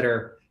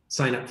newsletter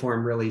sign-up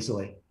form real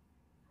easily.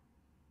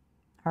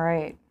 All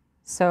right.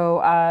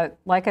 So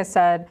like I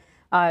said,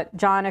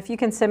 John, if you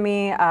can send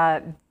me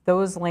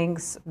those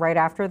links right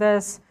after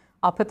this,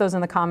 I'll put those in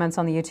the comments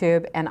on the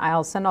YouTube, and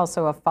I'll send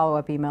also a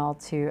follow-up email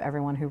to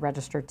everyone who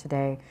registered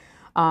today.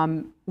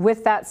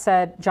 With that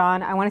said,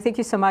 John, I want to thank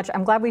you so much.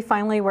 I'm glad we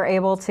finally were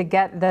able to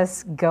get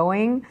this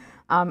going.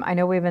 I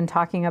know we've been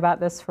talking about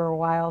this for a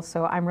while,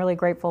 so I'm really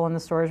grateful, and the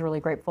store is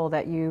really grateful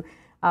that you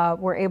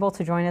were able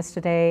to join us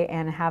today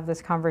and have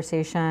this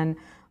conversation.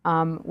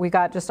 We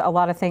got just a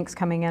lot of thanks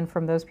coming in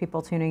from those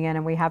people tuning in,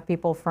 and we have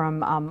people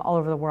from all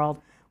over the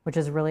world, which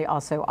is really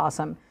also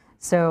awesome.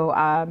 So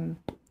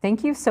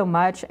thank you so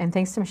much, and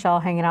thanks to Michelle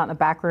hanging out in the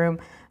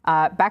background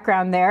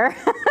there,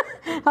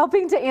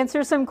 helping to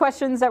answer some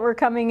questions that were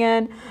coming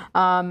in.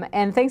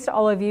 And thanks to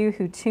all of you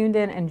who tuned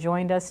in and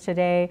joined us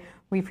today.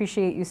 We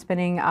appreciate you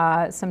spending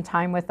some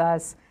time with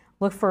us.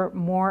 Look for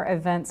more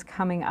events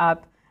coming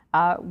up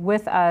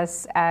with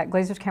us at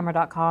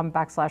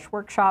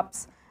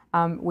glazerscamera.com/workshops.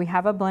 We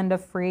have a blend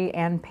of free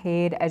and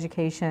paid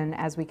education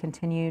as we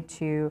continue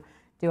to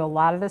do a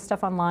lot of this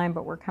stuff online,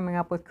 but we're coming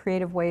up with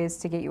creative ways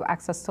to get you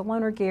access to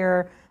loaner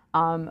gear,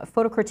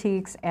 photo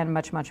critiques, and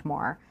much, much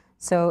more.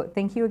 So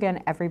thank you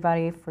again,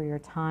 everybody, for your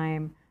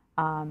time.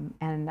 John,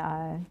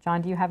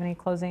 do you have any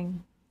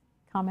closing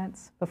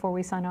comments before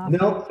we sign off?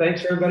 No,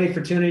 thanks everybody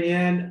for tuning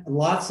in.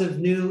 Lots of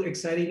new,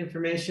 exciting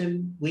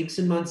information, weeks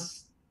and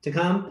months to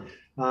come.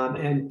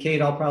 And Kate,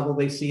 I'll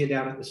probably see you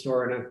down at the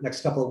store in the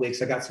next couple of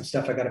weeks. I got some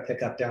stuff I got to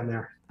pick up down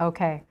there.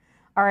 Okay.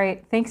 All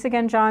right. Thanks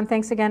again, John.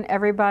 Thanks again,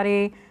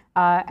 everybody.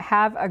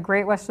 Have a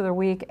great rest of the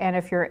week. And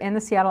if you're in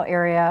the Seattle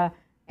area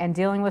and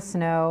dealing with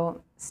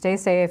snow, stay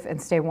safe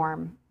and stay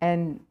warm.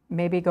 And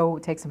maybe go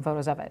take some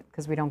photos of it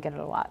because we don't get it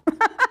a lot.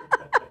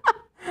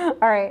 All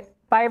right.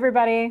 Bye,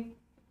 everybody.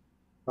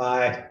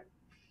 Bye.